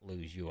not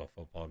lose you a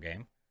football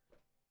game.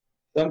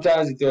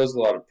 Sometimes he throws a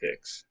lot of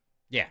picks.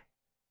 Yeah.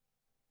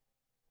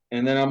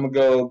 And then I'm going to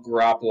go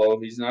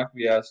Garoppolo. He's not going to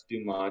be asked to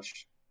do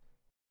much.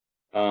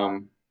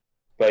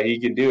 But he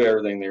can do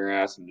everything they're going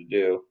to ask him to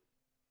do.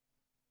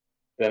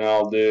 Then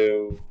I'll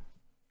do.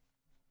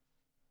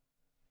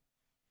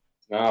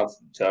 Now it's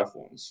the tough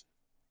ones.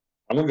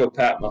 I'm going to go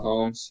Pat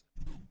Mahomes.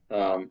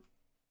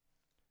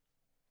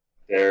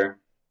 There.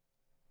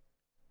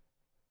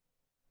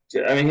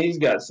 I mean, he's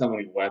got so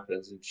many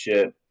weapons and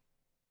shit.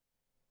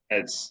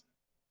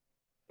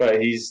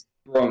 But he's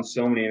thrown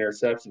so many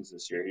interceptions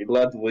this year. He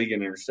led the league in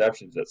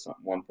interceptions at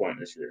one point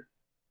this year.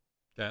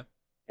 Okay.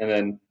 And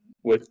then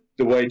with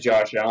the way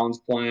Josh Allen's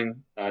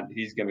playing,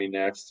 he's going to be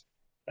next.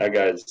 That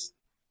guy's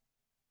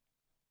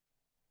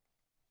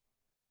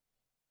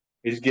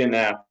he's getting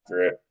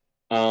after it.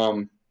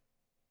 And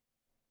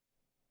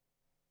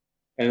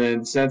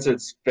then since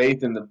it's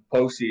faith in the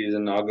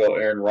postseason, I'll go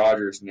Aaron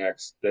Rodgers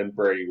next, then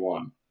Brady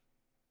 1.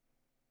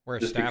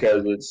 Where's Just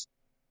Stafford? because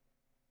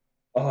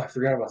I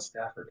forgot about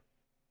Stafford.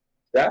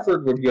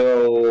 Stafford would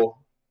go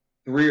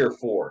 3 or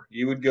 4.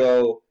 You would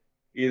go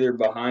either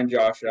behind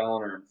Josh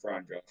Allen or in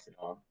front of Josh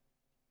Allen.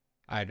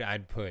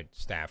 I'd put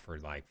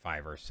Stafford like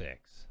 5 or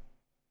 6.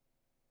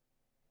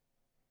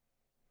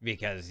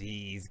 Because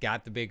he's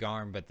got the big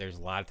arm, but there's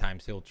a lot of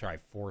times he'll try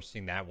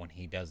forcing that when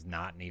he does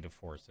not need to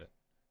force it.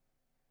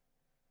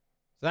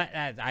 So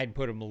that I'd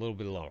put him a little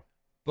bit lower.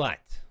 But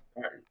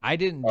I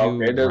didn't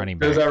do running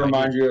back. Does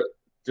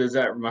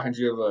that remind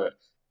you of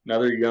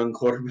another young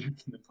quarterback in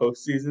the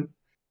postseason?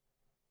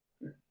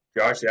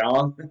 Josh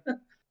Allen?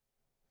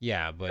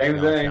 Yeah, but Same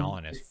Josh thing.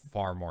 Allen is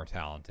far more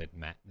talented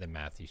than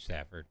Matthew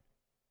Stafford.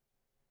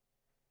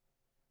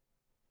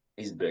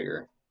 He's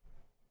bigger.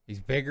 He's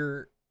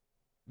bigger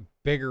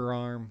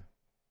arm,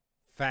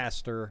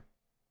 faster.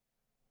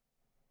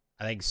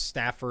 I think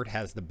Stafford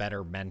has the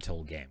better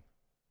mental game.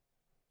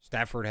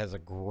 Stafford has a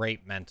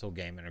great mental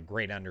game and a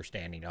great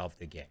understanding of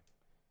the game.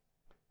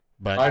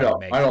 But I don't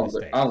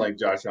think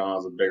Josh Allen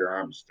has a bigger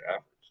arm than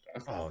Stafford.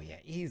 Oh yeah,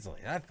 easily.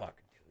 That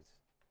fucking dude.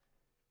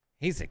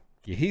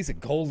 He's a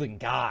golden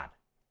god.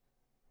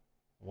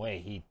 The way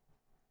he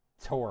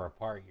tore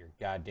apart your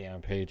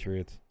goddamn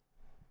Patriots.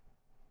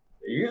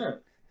 Are you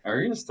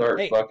gonna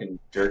start fucking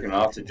jerking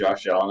off to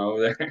Josh Allen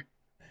over there?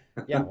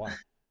 Yeah, why?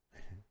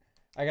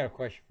 I got a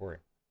question for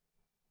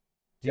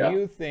you. Do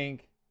you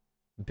think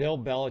Bill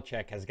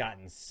Belichick has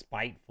gotten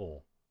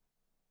spiteful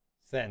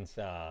since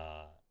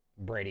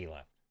Brady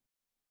left?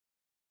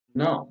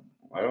 No,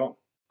 I don't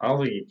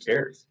think he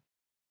cares.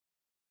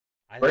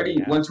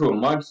 Brady went to a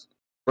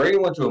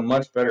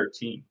much better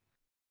team.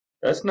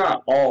 That's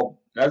not all.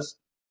 There's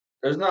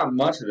not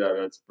much of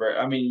that.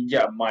 I mean, you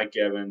got Mike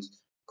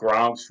Evans,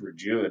 Gronk's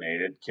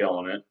rejuvenated,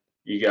 killing it.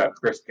 You got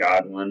Chris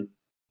Godwin,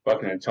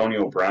 fucking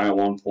Antonio Brown at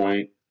one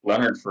point,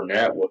 Leonard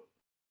Fournette. What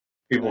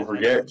people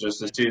forget just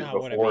the season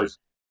before.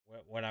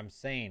 What I'm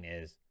saying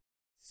is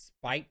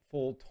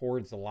spiteful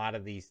towards a lot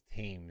of these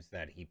teams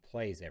that he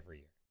plays every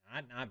year.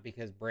 Not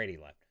because Brady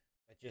left,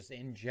 but just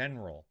in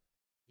general.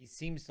 He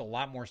seems a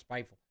lot more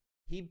spiteful.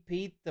 He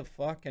beat the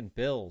fucking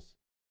Bills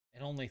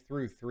and only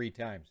threw 3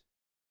 times.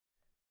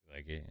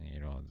 Like, you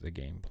know, the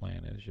game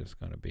plan is just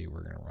going to be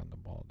we're going to run the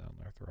ball down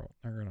their throat.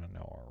 They're going to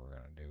know what we're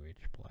going to do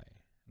each play.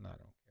 And I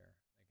don't care.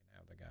 They can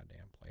have the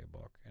goddamn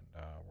playbook. And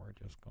we're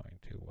just going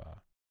to run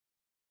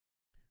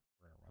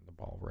the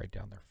ball right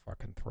down their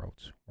fucking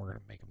throats. We're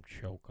going to make them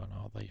choke on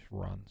all these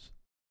runs.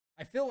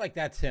 I feel like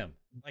that's him.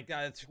 Like,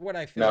 that's what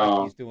I feel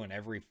like he's doing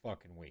every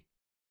fucking week.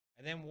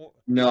 And then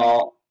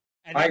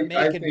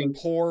making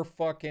poor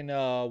fucking,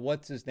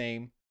 what's his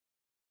name?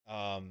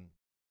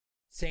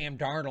 Sam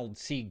Darnold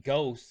see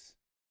ghosts.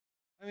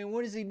 I mean,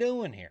 what is he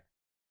doing here?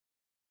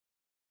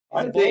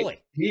 He's a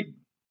bully.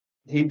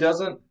 He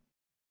doesn't.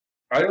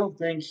 I don't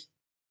think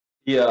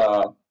he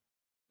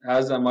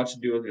has that much to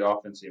do with the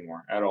offense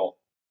anymore at all.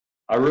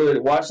 I really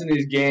watching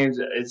these games.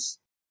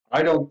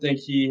 I don't think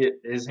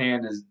his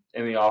hand is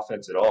in the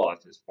offense at all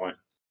at this point.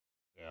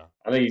 Yeah,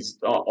 I think he's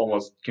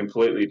almost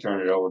completely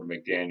turned it over to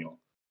McDaniel.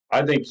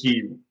 I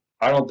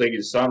don't think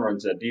his son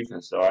runs that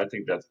defense though. I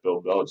think that's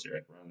Bill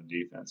Belichick running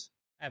the defense.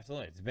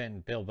 Absolutely. It's been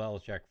Bill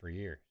Belichick for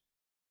years.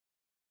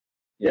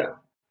 Yeah.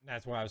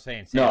 That's why I was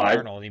saying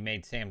Darnold. He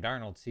made Sam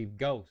Darnold see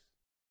ghosts.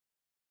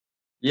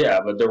 Yeah,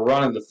 but they're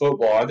running the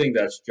football. I think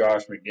that's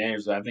Josh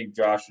McDaniels. I think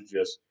Josh was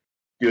just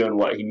doing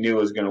what he knew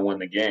was going to win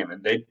the game,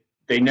 and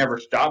they never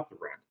stopped the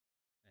run.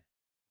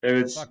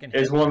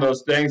 It's one of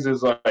those things.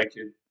 Is like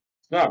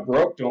it's not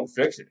broke, don't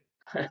fix it.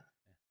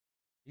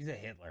 He's a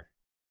Hitler.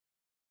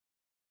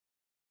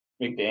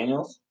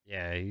 McDaniels.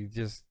 Yeah,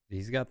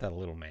 he's got that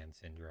little man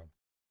syndrome.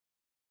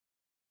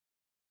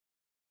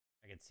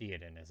 I can see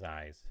it in his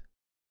eyes.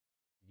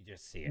 You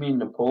just see it. You mean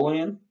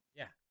Napoleon?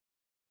 Yeah.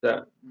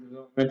 That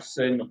meant to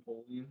say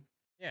Napoleon.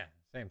 Yeah,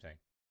 same thing.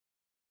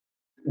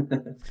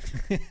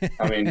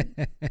 I mean,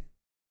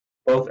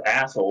 both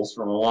assholes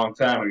from a long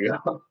time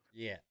ago.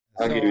 Yeah.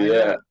 I'll give you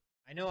that.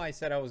 I know I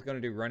said I was going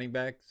to do running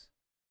backs,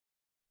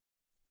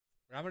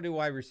 but I'm going to do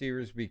wide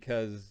receivers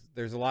because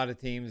there's a lot of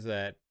teams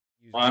that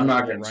use I'm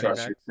not going to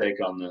trust your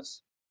take on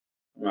this.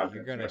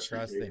 You're going to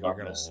trust it. You're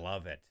going to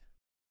love it.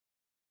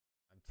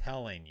 I'm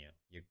telling you,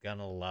 you're going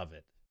to love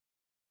it.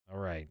 All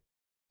right.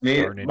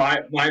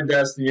 My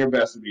best and your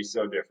best would be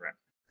so different.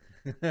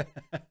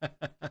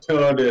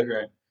 So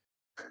different.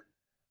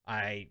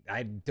 I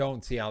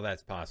don't see how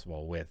that's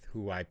possible with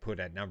who I put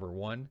at number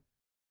 1.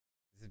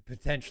 This is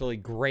potentially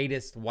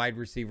greatest wide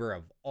receiver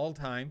of all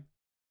time.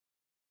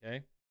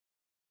 Okay.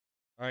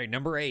 All right,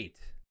 number 8,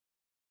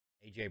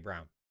 A.J.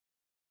 Brown.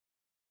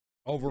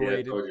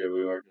 Overrated. Yeah, I told you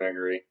we weren't going to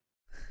agree.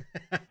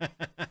 I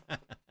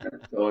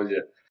told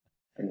you.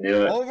 I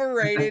knew it.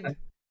 Overrated.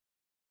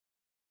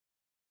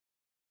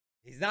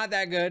 He's not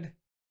that good.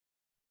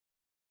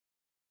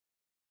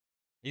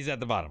 He's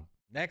at the bottom.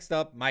 Next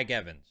up, Mike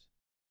Evans.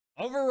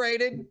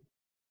 Overrated.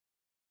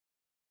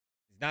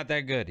 He's not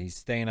that good. He's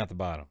staying at the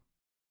bottom.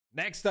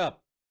 Next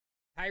up,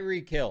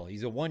 Tyreek Hill.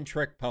 He's a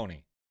one-trick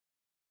pony.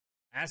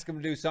 Ask him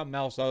to do something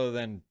else other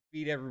than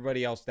beat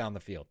everybody else down the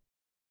field.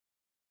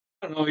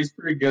 I don't know. He's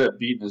pretty good at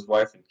beating his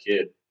wife and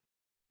kid.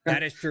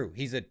 That is true.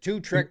 He's a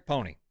 2-trick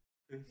pony.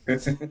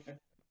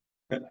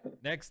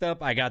 Next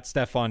up, I got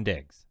Stephon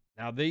Diggs.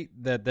 Now,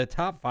 the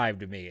top 5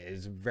 to me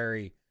is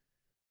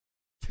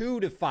 2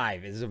 to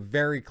 5 is a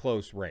very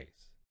close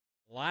race.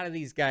 A lot of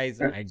these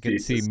guys I can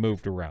see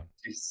moved around.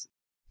 Jesus.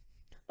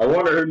 I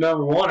wonder who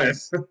number 1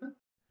 is.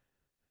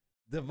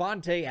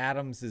 Devontae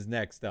Adams is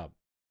next up.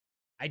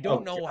 I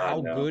don't know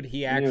how good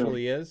he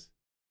actually is.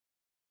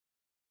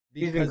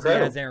 Because he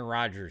has Aaron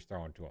Rodgers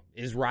throwing to him.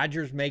 Is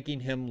Rodgers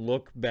making him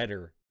look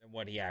better than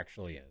what he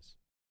actually is?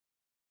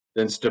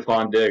 then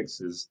Stephon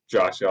Diggs. Is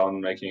Josh Allen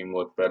making him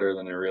look better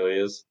than it really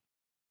is?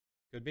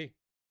 Could be.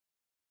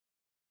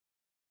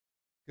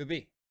 Could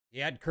be. He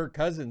had Kirk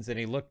Cousins, and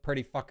he looked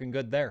pretty fucking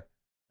good there.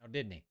 Now,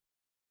 didn't he?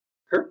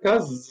 Kirk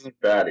Cousins isn't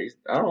bad.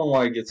 I don't know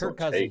why he gets Kirk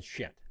so Cousins take.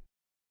 shit.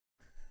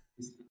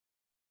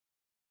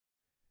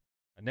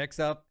 Next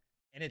up,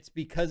 and it's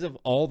because of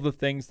all the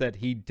things that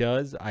he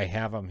does, I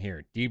have him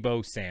here.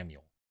 Deebo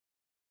Samuel.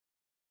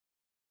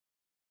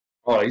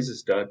 Oh, he's a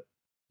stud.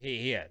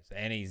 He is,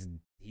 and he's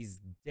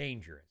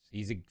dangerous.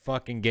 He's a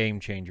fucking game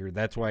changer.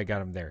 That's why I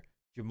got him there.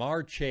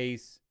 Jamar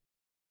Chase.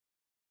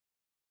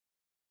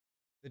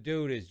 The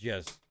dude is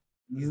just,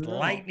 he's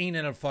lightning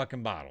in a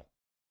fucking bottle.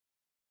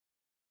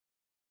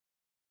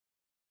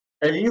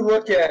 If you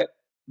look at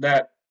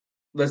that,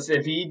 let's say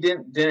if he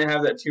didn't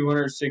have that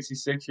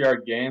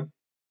 266-yard game,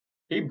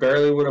 he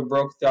barely would have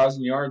broke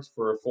 1,000 yards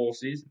for a full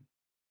season.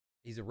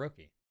 He's a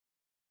rookie.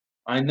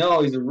 I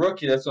know he's a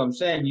rookie. That's what I'm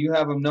saying. You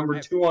have him number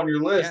 2 on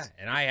your list.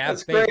 Yeah, and I have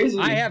That's faith. crazy.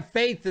 I have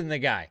faith in the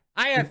guy.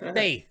 I have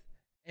faith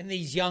in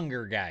these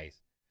younger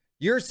guys.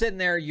 You're sitting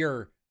there,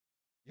 you're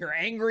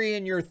angry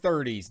in your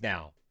 30s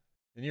now.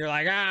 And you're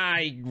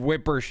like,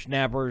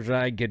 whippersnappers,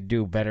 I could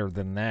do better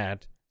than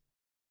that.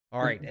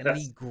 All right, and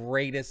the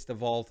greatest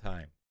of all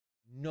time.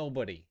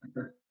 Nobody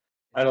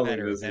I don't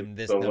better think than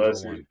this this is the number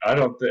list. one. I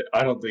don't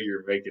think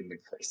you're making the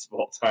greatest of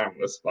all time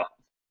list, Bob.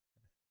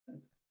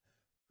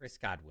 Chris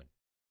Godwin.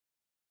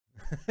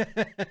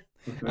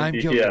 I'm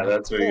joking. Yeah, of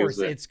that's what course, you're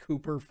saying. it's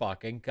Cooper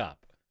fucking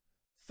Kupp.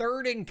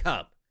 Third in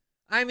Kupp.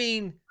 I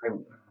mean,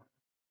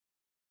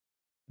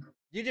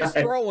 you just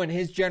throw in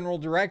his general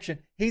direction.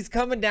 He's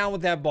coming down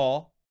with that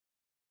ball.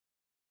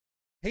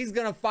 He's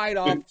going to fight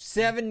off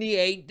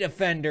 78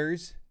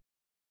 defenders.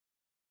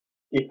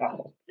 Yeah.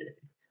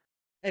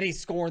 And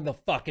he's scoring the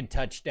fucking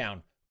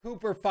touchdown.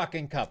 Cooper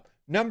fucking Kupp.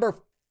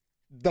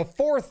 The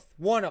fourth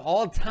one of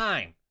all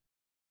time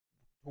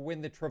to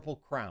win the Triple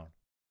Crown.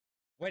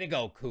 Way to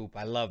go, Coop.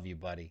 I love you,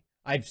 buddy.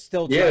 I'm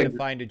still trying to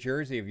find a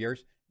jersey of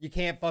yours. You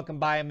can't fucking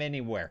buy them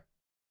anywhere.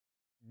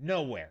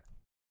 Nowhere.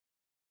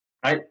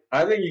 I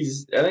think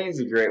he's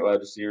a great wide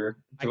receiver.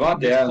 I came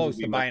this close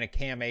to buying a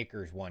Cam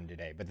Akers one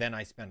today, but then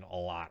I spent a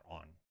lot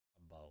on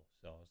a bow,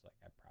 so I was like,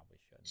 I probably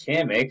shouldn't.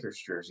 Cam Akers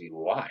jersey,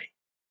 why?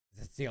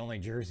 It's the only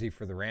jersey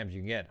for the Rams you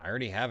can get. I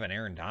already have an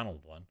Aaron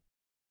Donald one.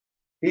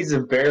 He's a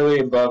barely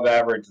above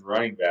average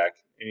running back,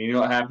 and you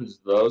know what happens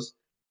to those?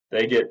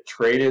 They get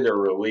traded or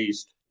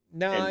released.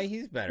 No,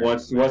 he's better.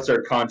 Once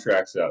their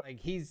contract's up, but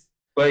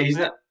he's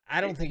not. I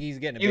don't think he's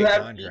getting a big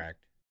contract.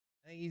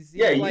 He's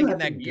like in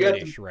that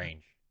goodish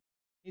range.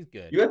 He's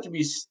good. You have to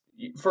be,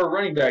 for a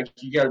running back,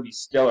 you got to be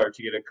stellar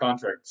to get a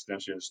contract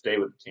extension and stay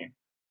with the team.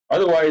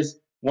 Otherwise,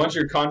 once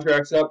your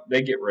contract's up,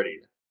 they get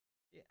ready.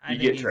 You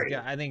get traded.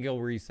 I think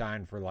he'll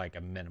re-sign for like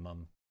a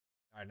minimum,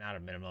 or not a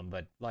minimum,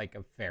 but like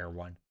a fair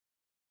one.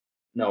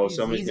 No,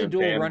 he's a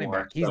dual running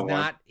back.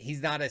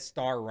 He's not a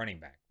star running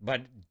back,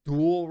 but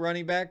dual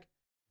running back.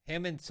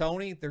 Him and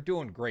Sony, they're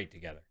doing great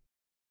together.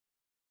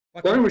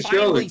 Finally,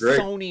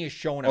 Sony is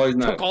showing up.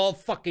 It took all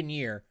fucking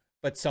year,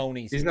 but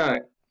Sony's.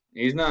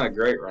 He's not a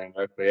great running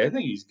back, but I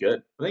think he's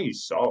good. I think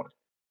he's solid.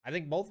 I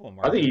think both of them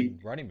are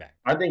running back.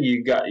 I think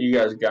you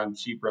guys got him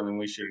cheaper than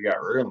we should have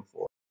got rid of him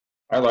for.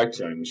 I like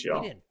Sony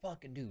Michel. He didn't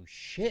fucking do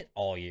shit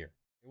all year.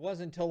 It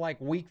wasn't until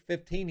like week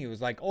 15 he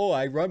was like, "Oh,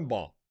 I run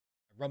ball.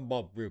 I run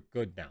ball real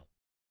good now."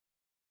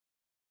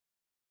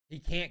 He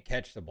can't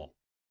catch the ball.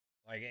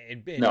 Like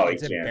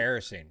it's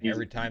embarrassing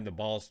every time the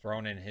ball's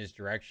thrown in his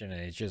direction,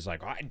 and it's just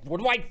like, what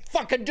do I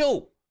fucking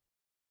do?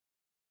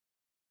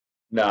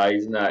 No,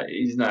 he's not.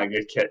 He's not a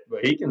good catch,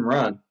 but he can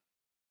run.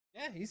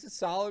 Yeah, he's a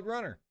solid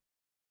runner.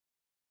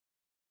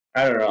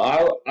 I don't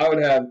know. I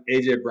would have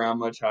AJ Brown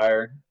much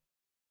higher.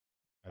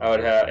 I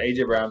would have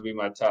AJ Brown be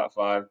my top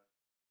 5.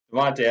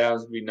 Devontae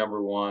Adams would be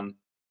number 1.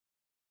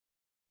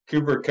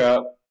 Cooper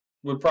Kupp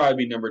would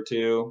probably be number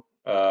 2.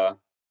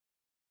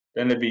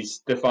 Then it'd be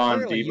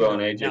Stephon, Deebo,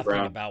 and AJ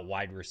Brown. About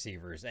wide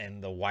receivers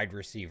and the wide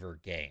receiver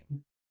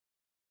game.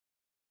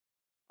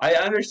 I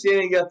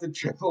understand he got the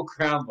Triple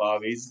Crown,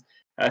 Bob.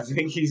 I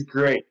think he's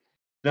great.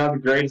 Not the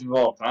greatest of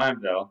all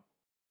time, though.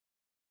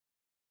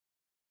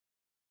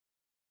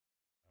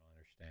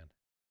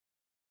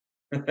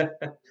 I don't understand.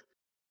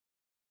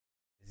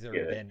 Has there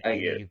been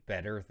any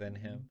better than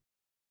him?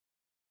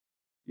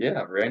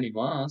 Yeah, Randy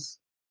Moss.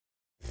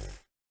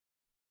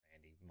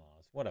 Randy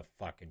Moss. What a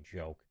fucking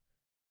joke.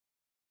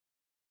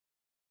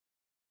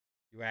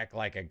 You act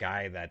like a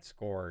guy that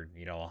scored,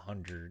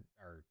 100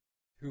 or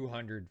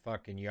 200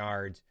 fucking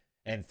yards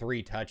and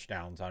 3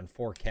 touchdowns on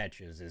 4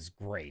 catches is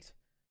great.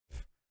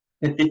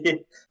 Yeah.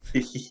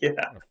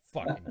 What a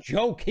fucking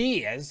joke he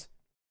is.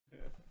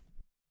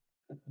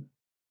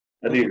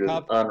 That dude is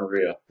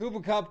unreal. Cooper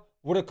Kupp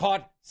would have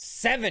caught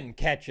 7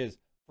 catches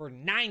for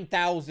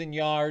 9,000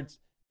 yards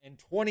and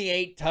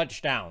 28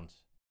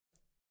 touchdowns.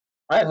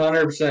 I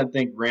 100%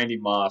 think Randy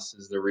Moss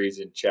is the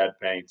reason Chad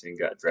Pennington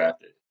got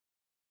drafted.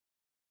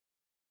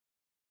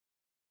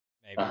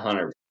 Maybe.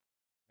 100%.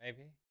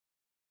 Maybe.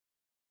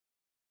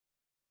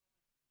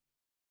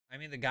 I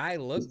mean, the guy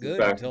looked Just the good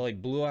fact. until he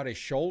blew out his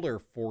shoulder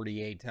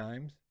 48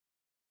 times.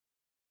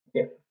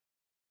 Yeah.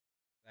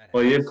 That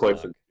Well, had he to did play for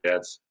suck. the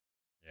Jets.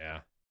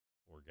 Yeah,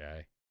 poor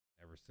guy.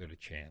 Never stood a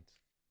chance.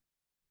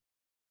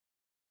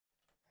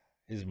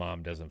 His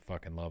mom doesn't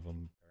fucking love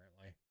him,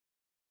 apparently.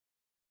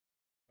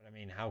 But I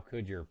mean, how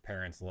could your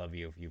parents love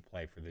you if you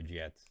play for the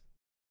Jets?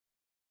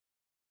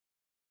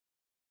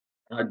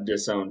 I'd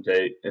disown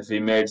Tate if he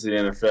makes the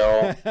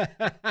NFL.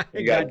 He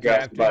He got got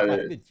drafted drafted by by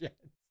the the Jets.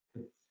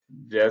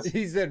 Jets.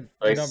 He's a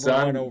Like, number one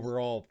son,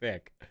 overall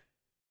pick.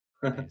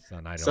 Hey,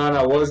 son, I don't. son,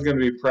 I was going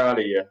to be proud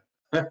of you.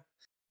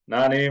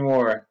 Not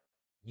anymore.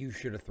 You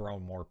should have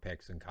thrown more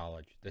picks in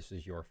college. This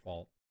is your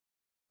fault.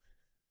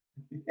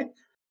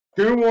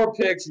 2 more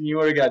picks and you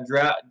would have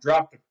got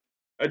dropped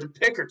a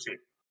pick or 2.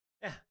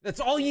 Yeah, that's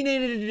all you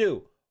needed to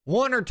do.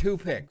 1 or 2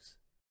 picks.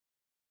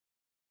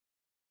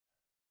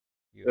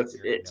 You're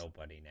it.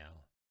 Nobody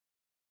now.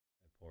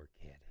 The poor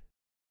kid.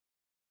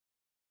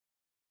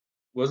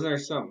 Wasn't there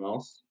something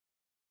else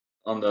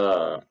on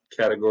the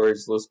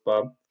categories list,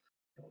 Bob?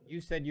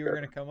 You said you were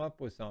going to come up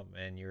with something,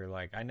 and you're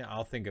like, I know,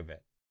 I'll think of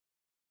it.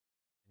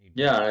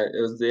 Yeah, it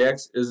was the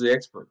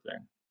expert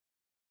thing.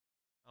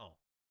 Oh,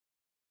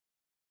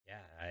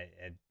 yeah, I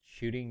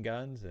shooting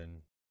guns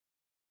and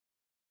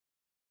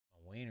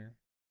a wiener.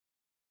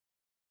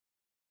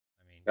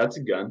 I mean, That's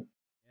a gun.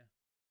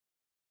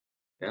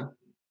 Yeah. Yeah.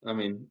 I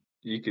mean,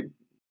 you could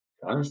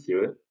kind of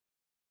do it.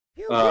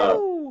 Pew,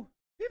 pew.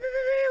 Pew, pew,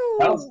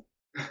 pew.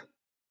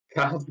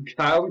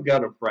 Kyle's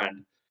got a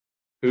friend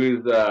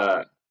who's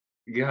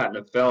gotten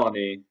a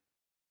felony.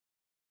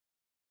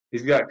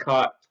 He's got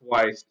caught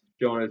twice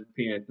showing his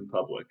penis in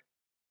public.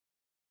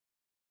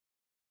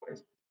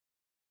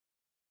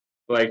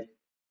 Like,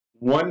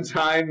 one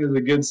time is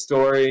a good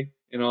story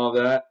and all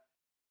that,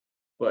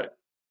 but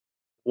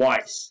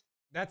twice.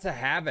 That's a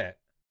habit.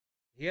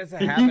 He has a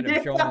habit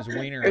of showing his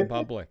wiener in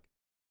public.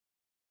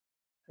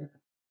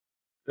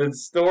 The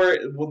story,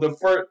 well,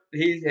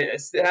 he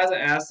hasn't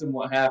asked him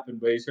what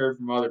happened, but he's heard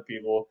from other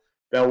people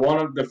that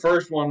the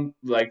first one,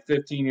 like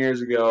 15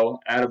 years ago,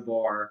 at a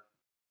bar,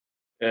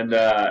 and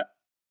a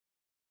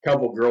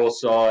couple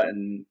girls saw it,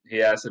 and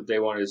he asked if they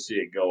wanted to see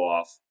it go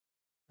off.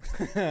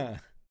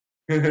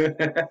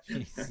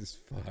 Jesus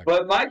fuck.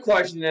 But my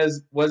question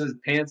is, was his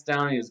pants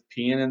down? He was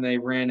peeing, and they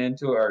ran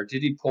into it, or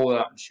did he pull it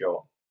out and show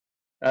him?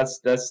 That's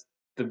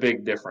the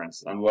big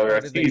difference on whether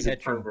I think he's a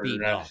pervert or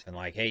not. Off and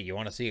like, hey, you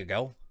want to see it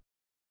go?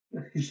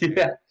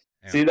 Yeah.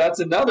 See, that's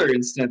another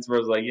instance where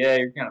it's like, yeah,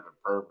 you're kind of a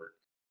pervert.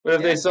 But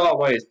if they saw it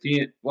while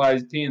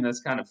he's peeing,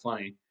 that's kind of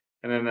funny.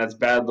 And then that's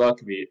bad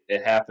luck if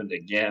it happened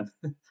again.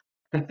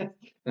 And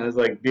it's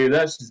like, dude,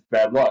 that's just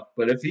bad luck.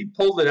 But if he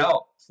pulled it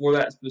out for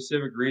that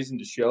specific reason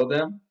to show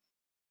them,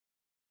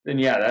 then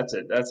yeah, that's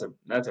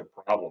a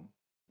problem.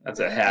 That's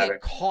a habit.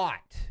 Get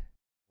caught,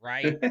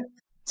 right?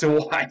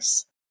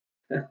 Twice.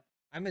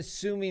 I'm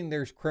assuming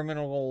there's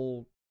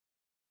criminal.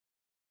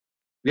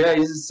 Yeah,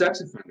 he's a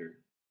sex offender.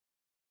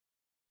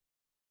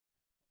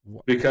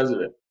 Because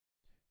of it.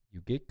 You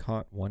get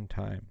caught one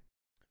time.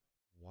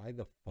 Why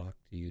the fuck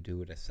do you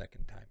do it a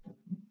second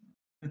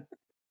time?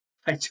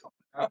 I don't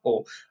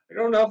know. I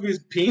don't know if he was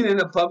peeing in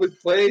a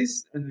public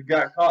place and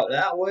got caught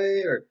that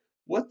way, or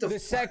what the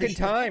second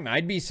time.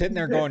 I'd be sitting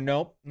there going,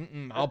 nope,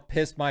 I'll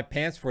piss my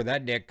pants before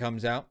that dick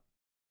comes out.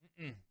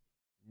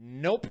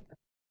 Nope.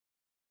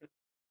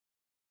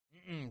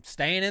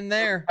 Staying in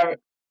there.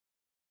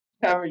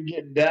 How we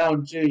get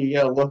down, too? You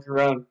gotta look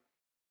around.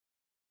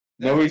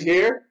 Nobody's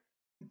here?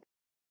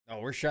 Oh,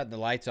 we're shutting the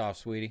lights off,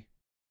 sweetie.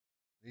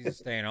 These are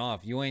staying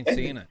off. You ain't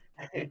seeing it.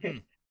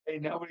 Hey,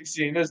 nobody's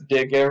seen this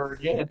dick ever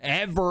again.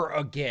 Ever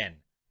again.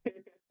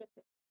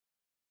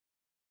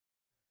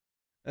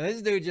 And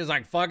this dude just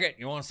like, fuck it.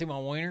 You want to see my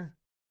wiener?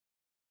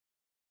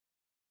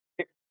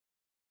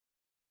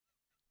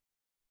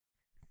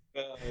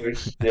 Oh,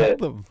 shit. How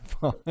the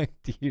fuck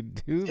do you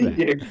do that?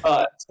 You get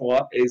caught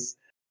twice.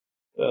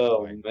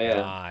 Oh, my man.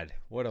 God.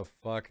 What a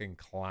fucking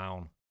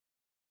clown.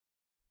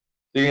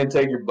 So you gonna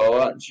take your bow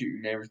out and shoot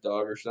your neighbor's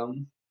dog or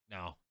something?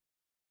 No.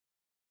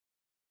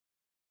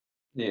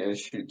 Yeah,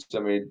 shoot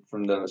somebody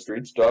from down the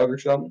street's dog or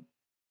something?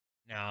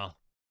 No. I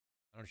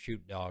don't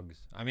shoot dogs.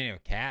 I mean, a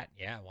cat.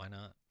 Yeah, why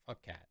not?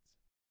 Fuck cats.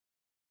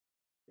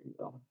 I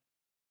don't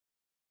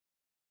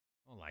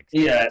like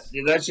cats.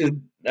 Yeah, that's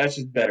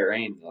just better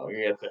aim, though.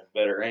 You have to have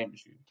better aim to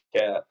shoot a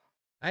cat.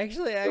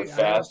 Actually, They're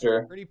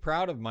faster. I'm pretty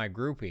proud of my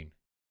grouping.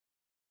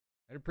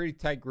 I had a pretty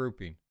tight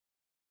grouping.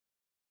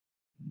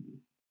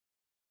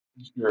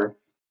 Sure.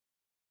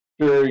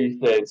 Sure you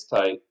say it's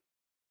tight.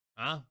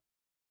 Huh?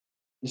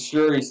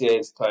 Sure you say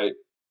it's tight.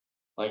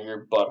 Like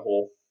your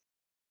butthole.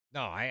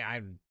 No,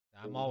 I'm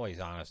always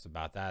honest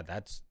about that.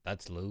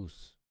 That's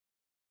loose.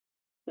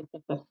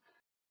 That's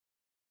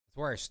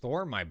where I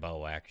store my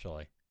bow,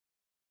 actually.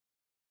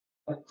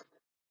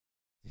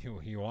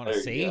 You want to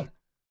see?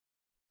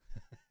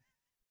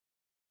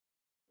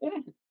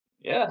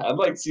 Yeah, I'd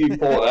like to see you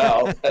pull it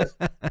out.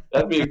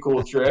 That'd be a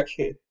cool trick.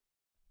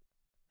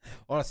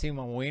 Want to see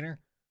my wiener?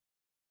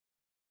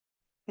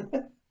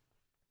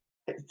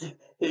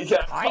 He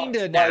got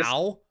Kinda caught twice.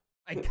 now.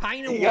 I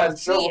kinda He want got to in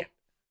see trouble. it.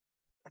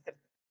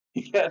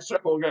 He got in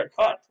trouble. Got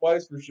caught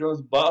twice for showing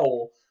his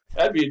butthole.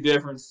 That'd be a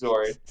different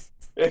story.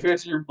 If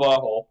it's your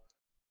butthole,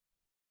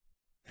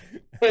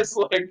 it's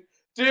like,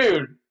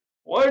 dude,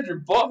 why is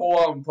your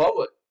butthole out in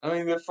public? I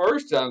mean, the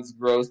first time's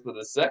gross, but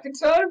the second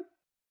time,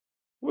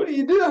 what are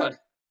you doing?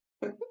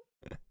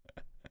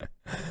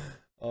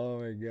 Oh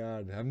my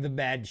god, I'm the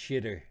bad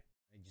shitter.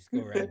 I just go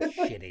around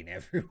shitting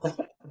everywhere.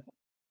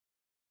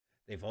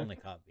 They've only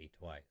caught me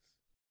twice.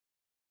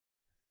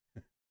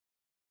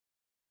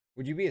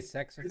 Would you be a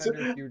sex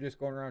offender if you were just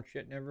going around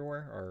shitting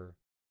everywhere, or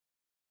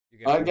you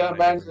get I put in gotta a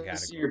different imagine they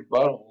see your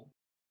category? butthole.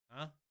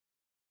 Huh?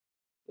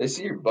 They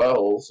see your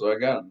butthole, so I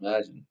gotta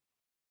imagine.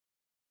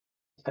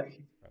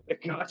 I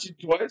caught you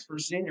twice for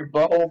seeing your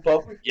butthole in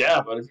public?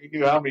 Yeah, but if you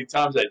knew how many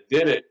times I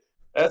did it,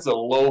 that's a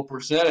low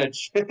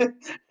percentage.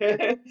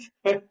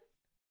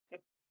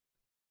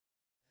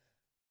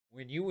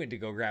 When you went to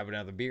go grab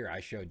another beer, I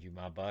showed you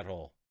my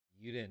butthole.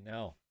 You didn't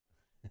know.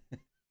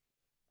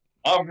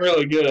 I'm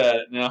really good at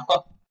it now.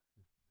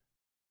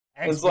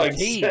 It's like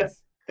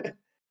Expertise.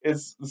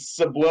 it's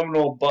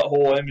subliminal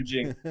butthole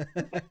imaging.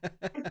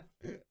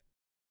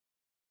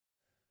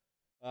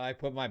 I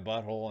put my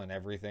butthole in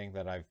everything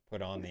that I've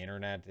put on the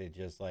internet. It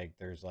just like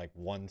there's like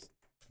one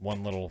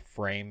little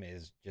frame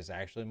is just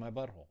actually my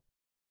butthole.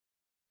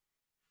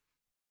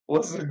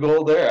 What's the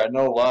goal there? I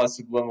know a lot of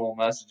subliminal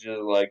messages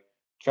like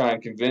try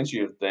and convince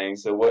you of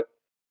things. So what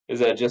is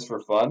that just for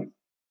fun?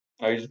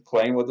 Are you just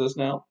playing with this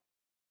now?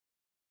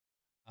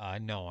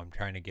 No, I'm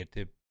trying to get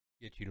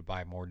you to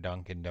buy more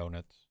Dunkin'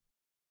 Donuts.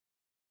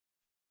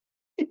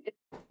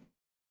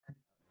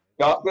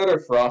 Chocolate or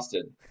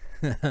frosted?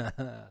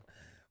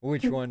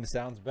 Which one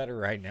sounds better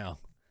right now?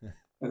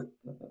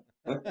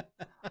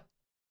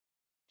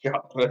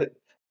 Chocolate.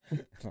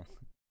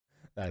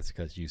 That's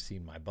because you see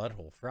my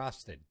butthole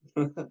frosted.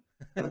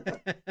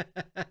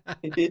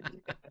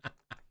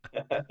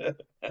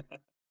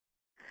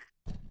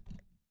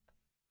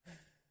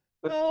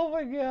 Oh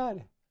my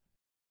god.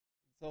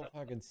 So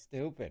fucking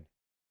stupid.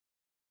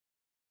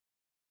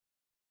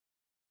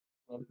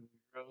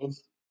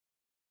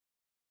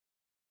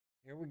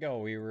 Here we go.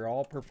 We were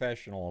all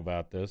professional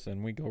about this,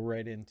 and we go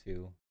right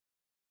into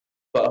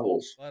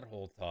Buttholes.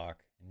 butthole talk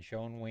and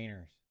showing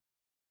wieners.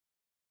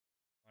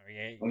 I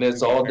mean, And to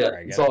be fair, I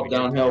it's guess all we did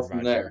downhill talk from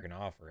about there. jerking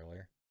off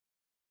earlier.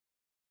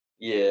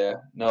 Yeah,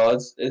 no,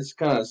 it's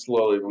kind of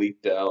slowly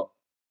leaked out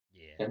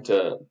Yeah,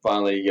 into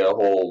finally you got a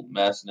whole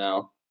mess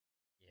now,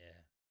 yeah.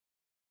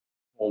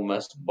 whole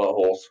mess of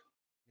buttholes.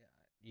 Yeah.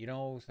 You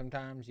know,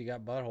 sometimes you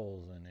got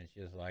buttholes, and it's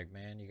just like,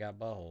 man, you got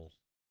buttholes.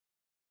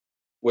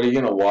 What are you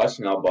gonna watch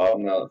now, Bob?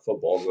 Now that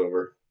football's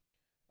over.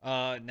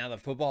 Now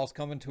that football's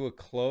coming to a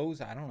close,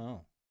 I don't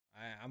know.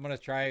 I'm gonna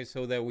try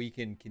so that we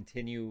can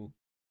continue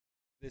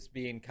this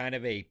being kind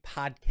of a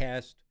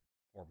podcast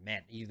for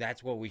men.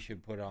 That's what we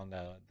should put on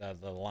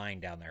the line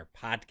down there.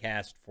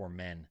 Podcast for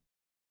men.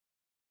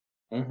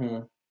 Mm-hmm.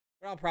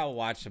 But I'll probably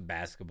watch some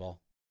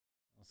basketball.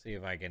 I'll see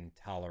if I can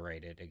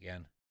tolerate it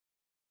again.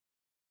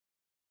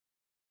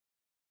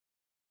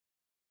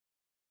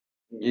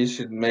 You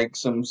should make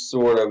some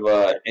sort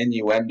of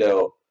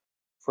innuendo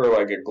for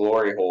like a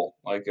glory hole,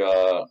 like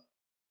a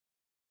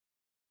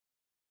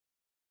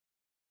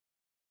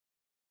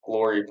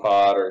glory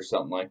pod or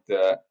something like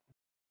that.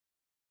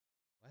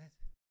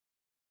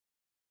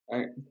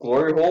 What?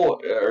 Glory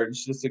hole, or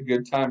it's just a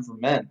good time for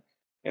men,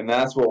 and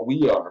that's what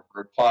we are.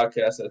 We're a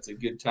podcast that's a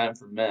good time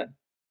for men.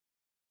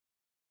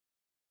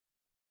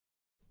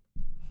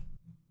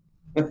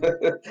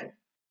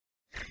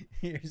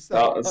 You're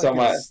so that's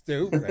fucking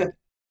stupid.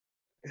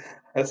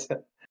 that's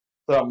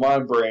how my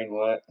brain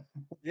went.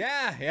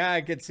 Yeah,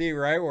 I could see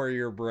right where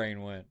your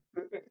brain went.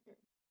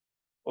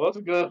 Well,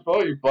 that's good.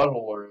 Oh, your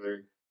butthole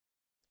earlier.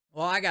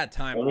 Well, I got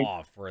time Let me,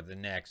 off for the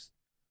next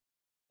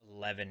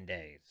 11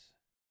 days.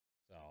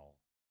 So,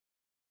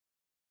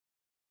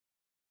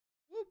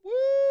 whoop,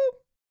 whoop.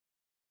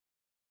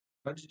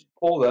 how did you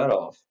pull that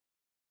off?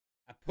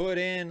 I put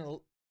in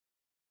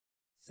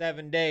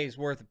 7 days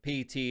worth of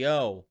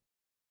PTO,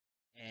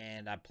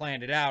 and I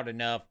planned it out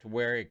enough to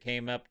where it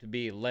came up to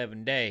be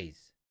 11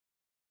 days.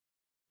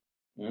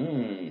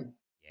 Mm.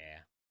 Yeah,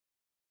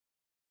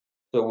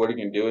 So what are you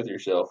gonna do with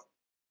yourself?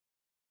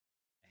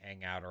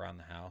 hang out around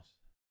the house.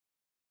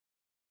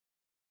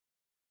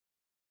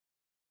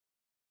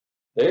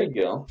 There you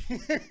go.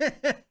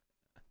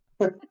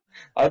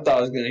 I thought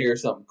I was gonna hear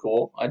something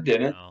cool. I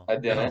didn't. No, I no,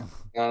 didn't.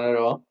 Not at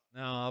all.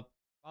 no.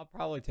 I'll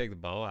probably take the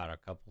bow out a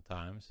couple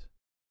times.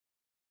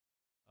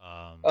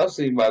 I'll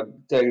see about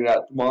taking it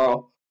out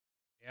tomorrow.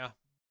 Yeah.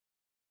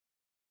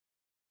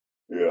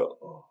 Yeah.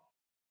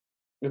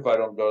 If I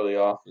don't go to the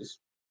office.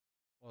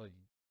 Well,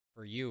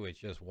 for you, it's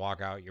just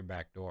walk out your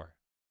back door.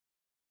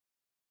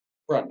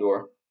 Front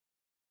door.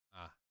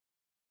 Ah,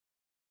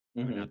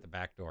 why Mm-hmm. not the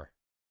back door?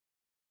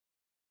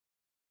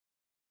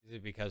 Is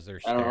it because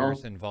there's I don't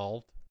stairs know.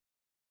 involved?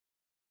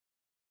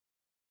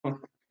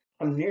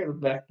 I'm near the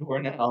back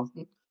door now.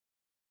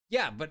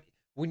 Yeah, but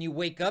when you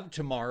wake up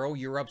tomorrow,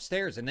 you're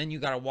upstairs, and then you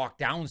got to walk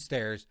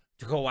downstairs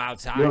to go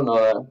outside. You don't know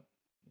that.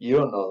 You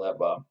don't know that,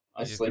 Bob.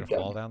 I You're just sleep gonna down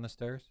fall here. down the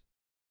stairs.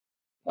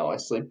 No, I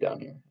sleep down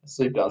here. I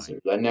sleep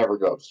downstairs. I never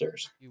go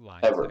upstairs. You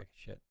lying Ever. sack of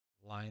shit.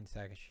 Lying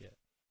sack of shit.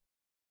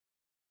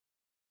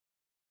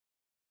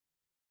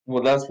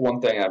 Well, that's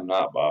one thing I'm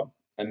not, Bob.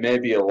 I may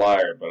be a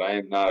liar, but I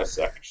am not a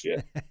sack of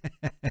shit.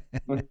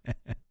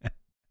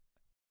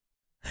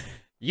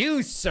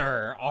 You,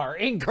 sir, are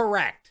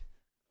incorrect.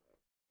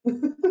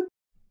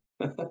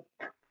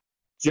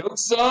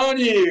 Joke's on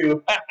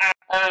you! I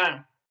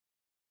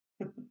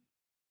don't know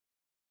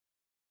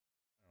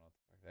what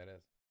the fuck that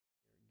is.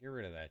 Get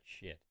rid of that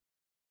shit.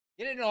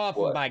 Get it off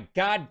of my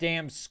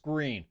goddamn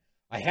screen.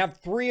 I have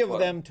 3 of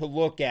them to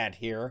look at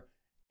here,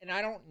 and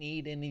I don't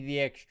need any of the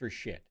extra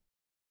shit.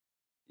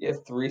 You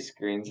have 3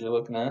 screens you're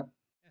looking at?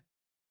 Yeah.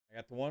 I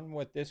got the one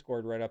with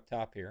Discord right up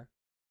top here.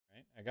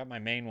 Right? I got my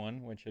main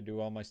one, which I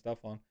do all my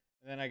stuff on.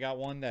 And then I got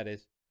one that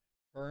is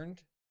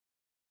turned,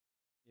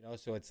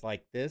 so it's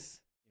like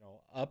this,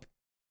 up,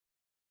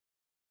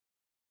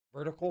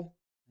 vertical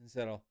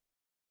instead of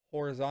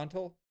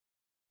horizontal,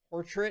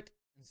 portrait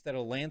instead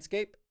of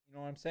landscape. You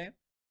know what I'm saying?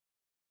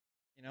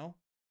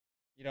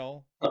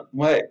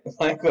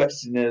 My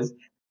question is,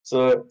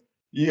 so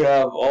you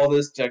have all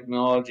this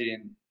technology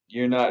and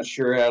you're not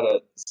sure how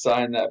to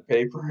sign that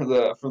paper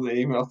for the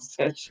email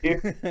sent you?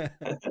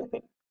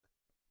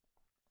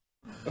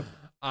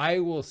 I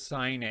will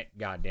sign it,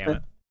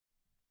 goddammit.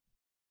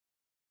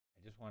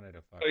 I just wanted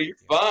to fuck Oh, you're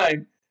with you.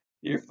 fine.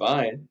 You're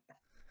fine.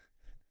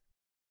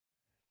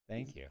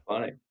 Thank you.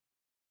 Funny.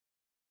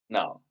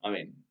 No, I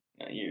mean,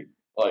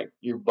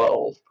 your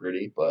butthole's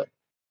pretty, but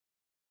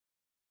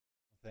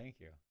Thank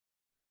you.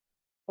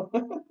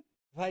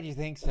 Glad you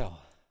think so.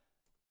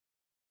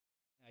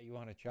 Now you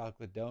want a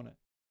chocolate donut.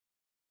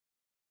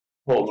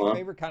 What's your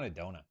favorite kind of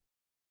donut?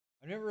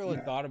 I've never really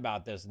thought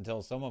about this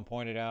until someone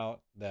pointed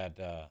out that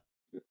their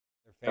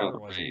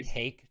favorite was a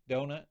cake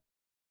donut,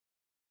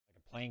 like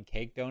a plain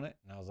cake donut.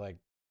 And I was like,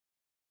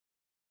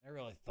 I never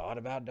really thought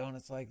about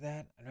donuts like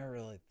that.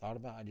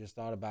 I just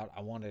thought about,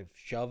 I want to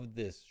shove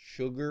this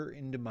sugar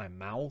into my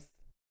mouth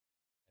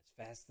as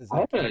fast as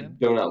I can. I haven't had a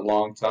donut a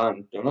long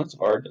time. Donuts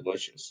are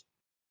delicious.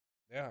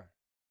 They are.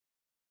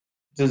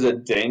 Does a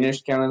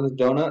Danish count as a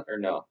donut or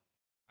no?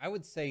 I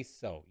would say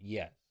so,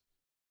 yes.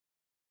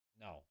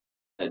 No.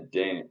 A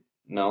Danish?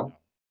 No.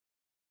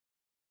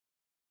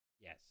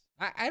 Yes.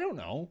 I don't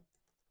know.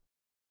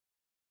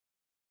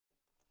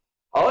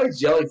 I like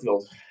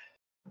jellyfish.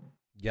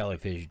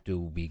 Jellyfish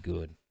do be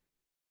good.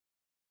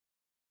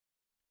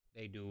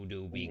 They do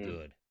be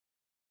good.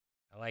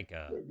 I like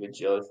a good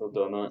jellyfish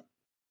donut.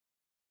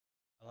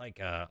 I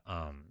like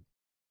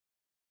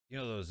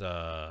those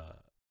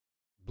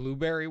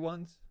blueberry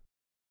ones?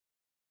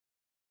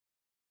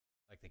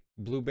 Like the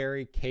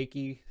blueberry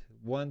cakey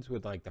ones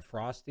with like the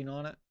frosting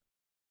on it.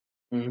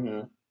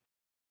 Mm-hmm.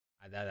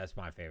 That's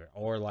my favorite.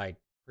 Or like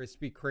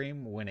Krispy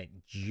Kreme when it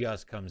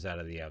just comes out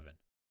of the oven.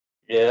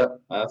 Yeah,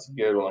 that's a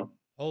good one.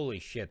 Holy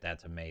shit,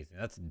 that's amazing.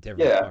 That's a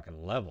different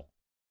fucking level.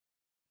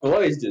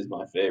 Glazed is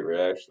my favorite,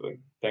 actually.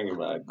 Thinking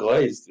about it.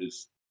 Glazed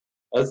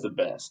that's the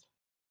best.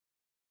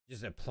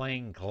 Just a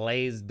plain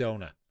glazed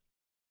donut.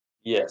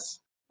 Yes,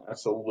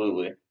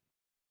 absolutely.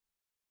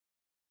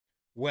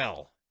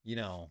 Well,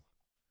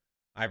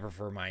 I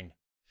prefer mine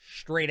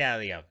straight out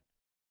of the oven.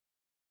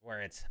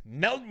 Where it's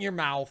melting your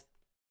mouth.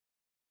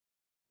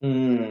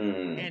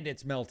 And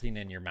it's melting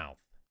in your mouth.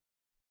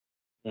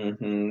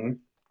 Mm-hmm.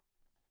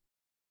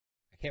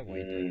 I can't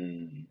wait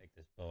to take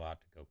this bill out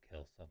to go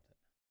kill something.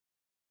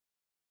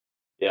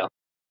 Yeah.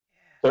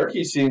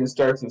 Turkey season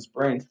starts in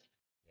spring.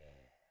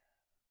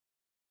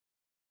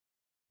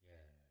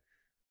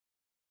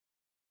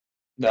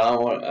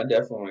 No, I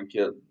definitely want to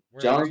kill.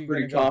 John's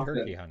pretty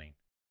confident. Turkey hunting?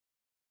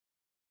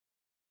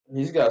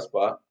 He's got a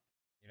spot.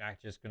 You're not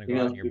just going to go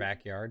out in your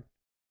backyard?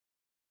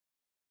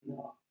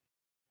 No.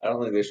 I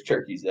don't think there's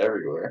turkeys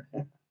everywhere.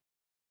 I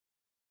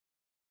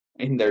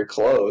mean, they're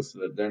close,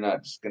 but they're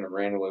not just going to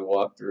randomly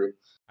walk through.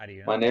 How do you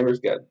know?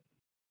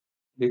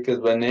 Because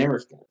my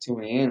neighbor's got too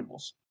many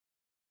animals.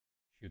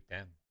 Shoot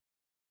them.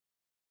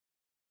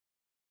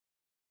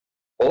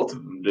 Both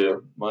of them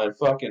do. My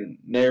fucking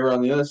neighbor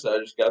on the other side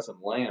just got some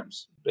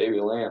lambs,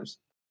 baby lambs.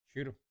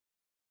 Shoot them.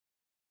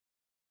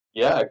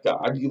 Yeah,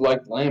 God, you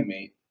like lamb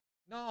meat?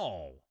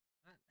 No,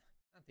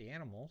 not the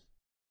animals.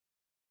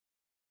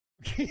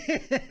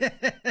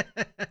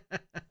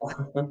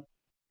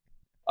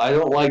 I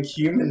don't like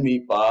human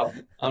meat, Bob.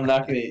 I'm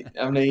not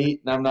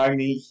gonna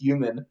eat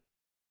human.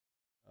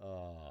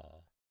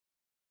 Oh,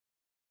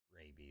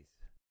 rabies.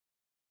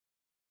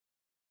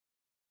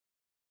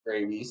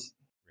 Rabies.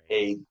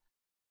 AIDS.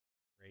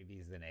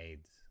 Rabies and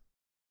AIDS.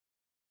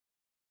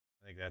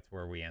 I think that's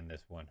where we end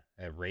this one.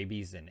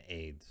 Rabies and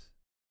AIDS.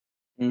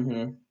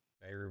 Mm-hmm.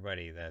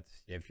 Everybody,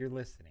 if you're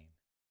listening,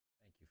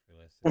 thank you for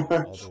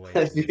listening all the way.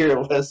 If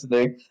you're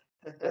listening,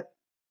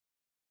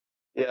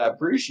 yeah, I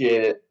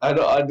appreciate it. I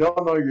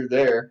don't know you're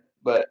there,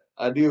 but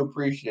I do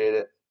appreciate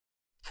it.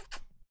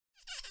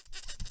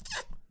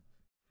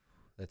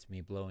 That's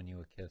me blowing you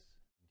a kiss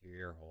into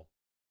your ear hole.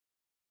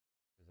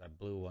 Because I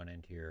blew one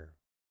into your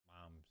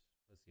mom's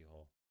pussy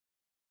hole.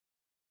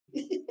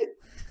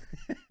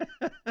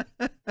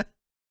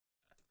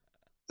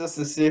 Just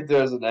to see if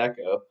there's an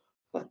echo.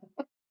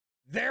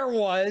 There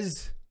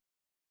was!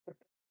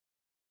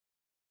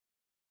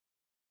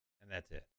 And that's it.